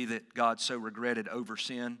 see that God so regretted over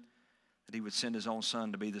sin that He would send His own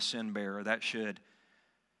Son to be the sin bearer. That should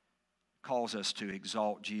cause us to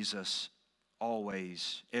exalt Jesus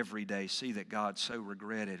always, every day. See that God so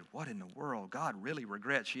regretted. What in the world? God really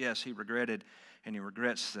regrets? Yes, He regretted, and He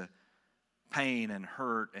regrets the pain and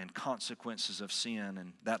hurt and consequences of sin,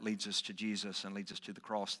 and that leads us to Jesus and leads us to the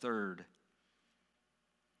cross. Third,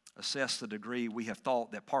 assess the degree we have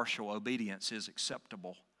thought that partial obedience is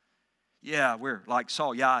acceptable. Yeah, we're like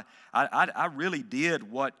Saul. Yeah, I really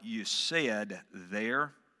did what you said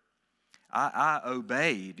there. I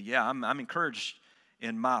obeyed. Yeah, I'm encouraged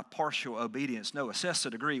in my partial obedience. No, assess the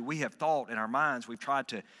degree. We have thought in our minds, we've tried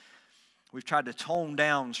to tone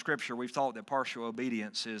down Scripture. We've thought that partial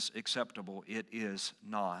obedience is acceptable. It is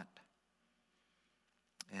not.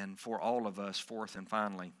 And for all of us, fourth and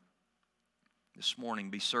finally, this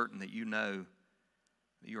morning, be certain that you know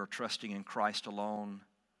that you are trusting in Christ alone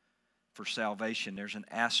for salvation. There's an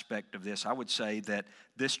aspect of this. I would say that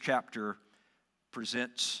this chapter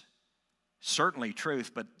presents certainly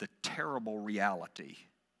truth, but the terrible reality.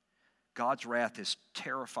 God's wrath is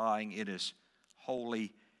terrifying, it is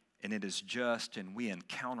holy, and it is just, and we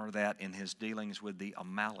encounter that in His dealings with the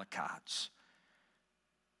Amalekites.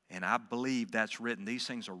 And I believe that's written. These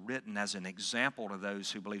things are written as an example to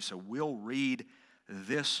those who believe. So we'll read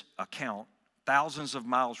this account, thousands of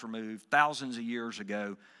miles removed, thousands of years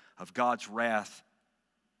ago, of God's wrath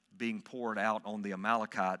being poured out on the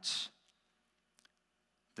Amalekites,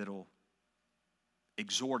 that'll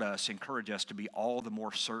exhort us, encourage us to be all the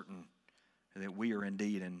more certain that we are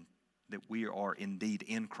indeed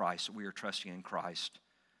in Christ, that we are trusting in Christ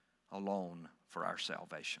alone for our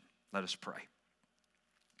salvation. Let us pray.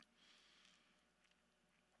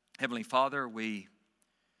 Heavenly Father, we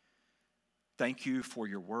thank You for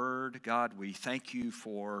Your word. God, we thank You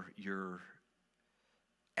for Your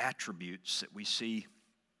attributes that we see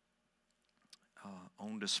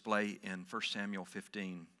on display in 1 Samuel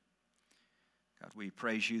 15. God, we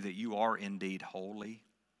praise You that You are indeed holy.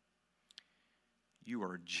 You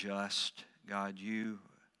are just. God,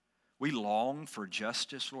 we long for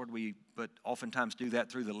justice, Lord, but oftentimes do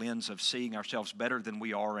that through the lens of seeing ourselves better than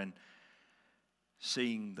we are and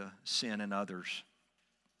seeing the sin in others.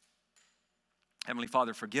 Heavenly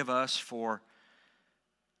Father, forgive us for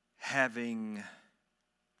having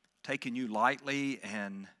taken You lightly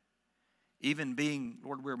and even being,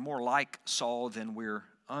 Lord, we're more like Saul than we're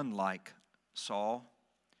unlike Saul,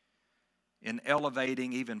 in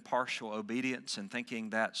elevating even partial obedience and thinking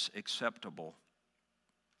that's acceptable.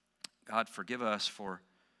 God, forgive us for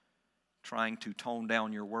trying to tone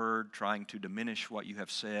down Your word, trying to diminish what You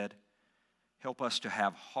have said. Help us to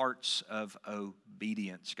have hearts of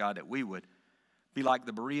obedience, God, that we would be like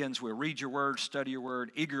the Bereans. We'll read Your word, study Your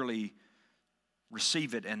word, eagerly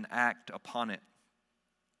receive it and act upon it.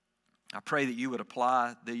 I pray that You would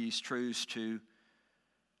apply these truths to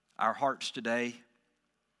our hearts today,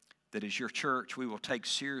 that as Your church we will take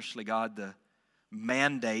seriously, God, the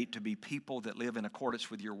mandate to be people that live in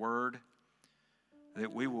accordance with Your word,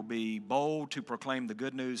 that we will be bold to proclaim the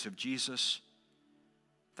good news of Jesus.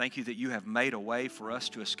 Thank You that You have made a way for us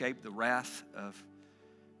to escape the wrath of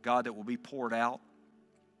God that will be poured out.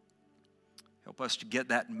 Help us to get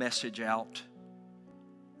that message out,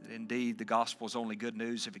 that indeed the gospel is only good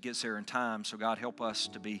news if it gets there in time. So God, help us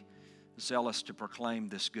to be zealous to proclaim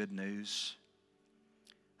this good news.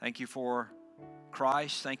 Thank You for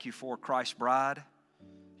Christ. Thank You for Christ's bride,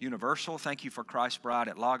 universal. Thank You for Christ's bride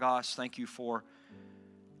at Logos. Thank You for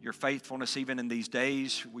Your faithfulness even in these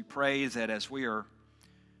days. We pray that as we are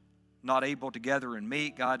not able to gather and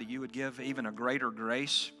meet, God, that You would give even a greater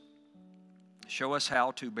grace. Show us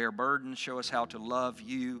how to bear burdens. Show us how to love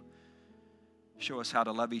You. Show us how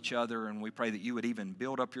to love each other, and we pray that you would even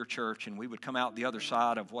build up your church and we would come out the other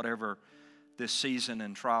side of whatever this season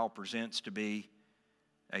and trial presents to be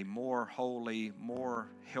a more holy, more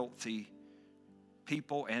healthy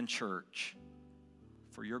people and church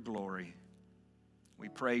for your glory. We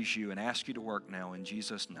praise you and ask you to work now in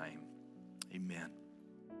Jesus' name. Amen.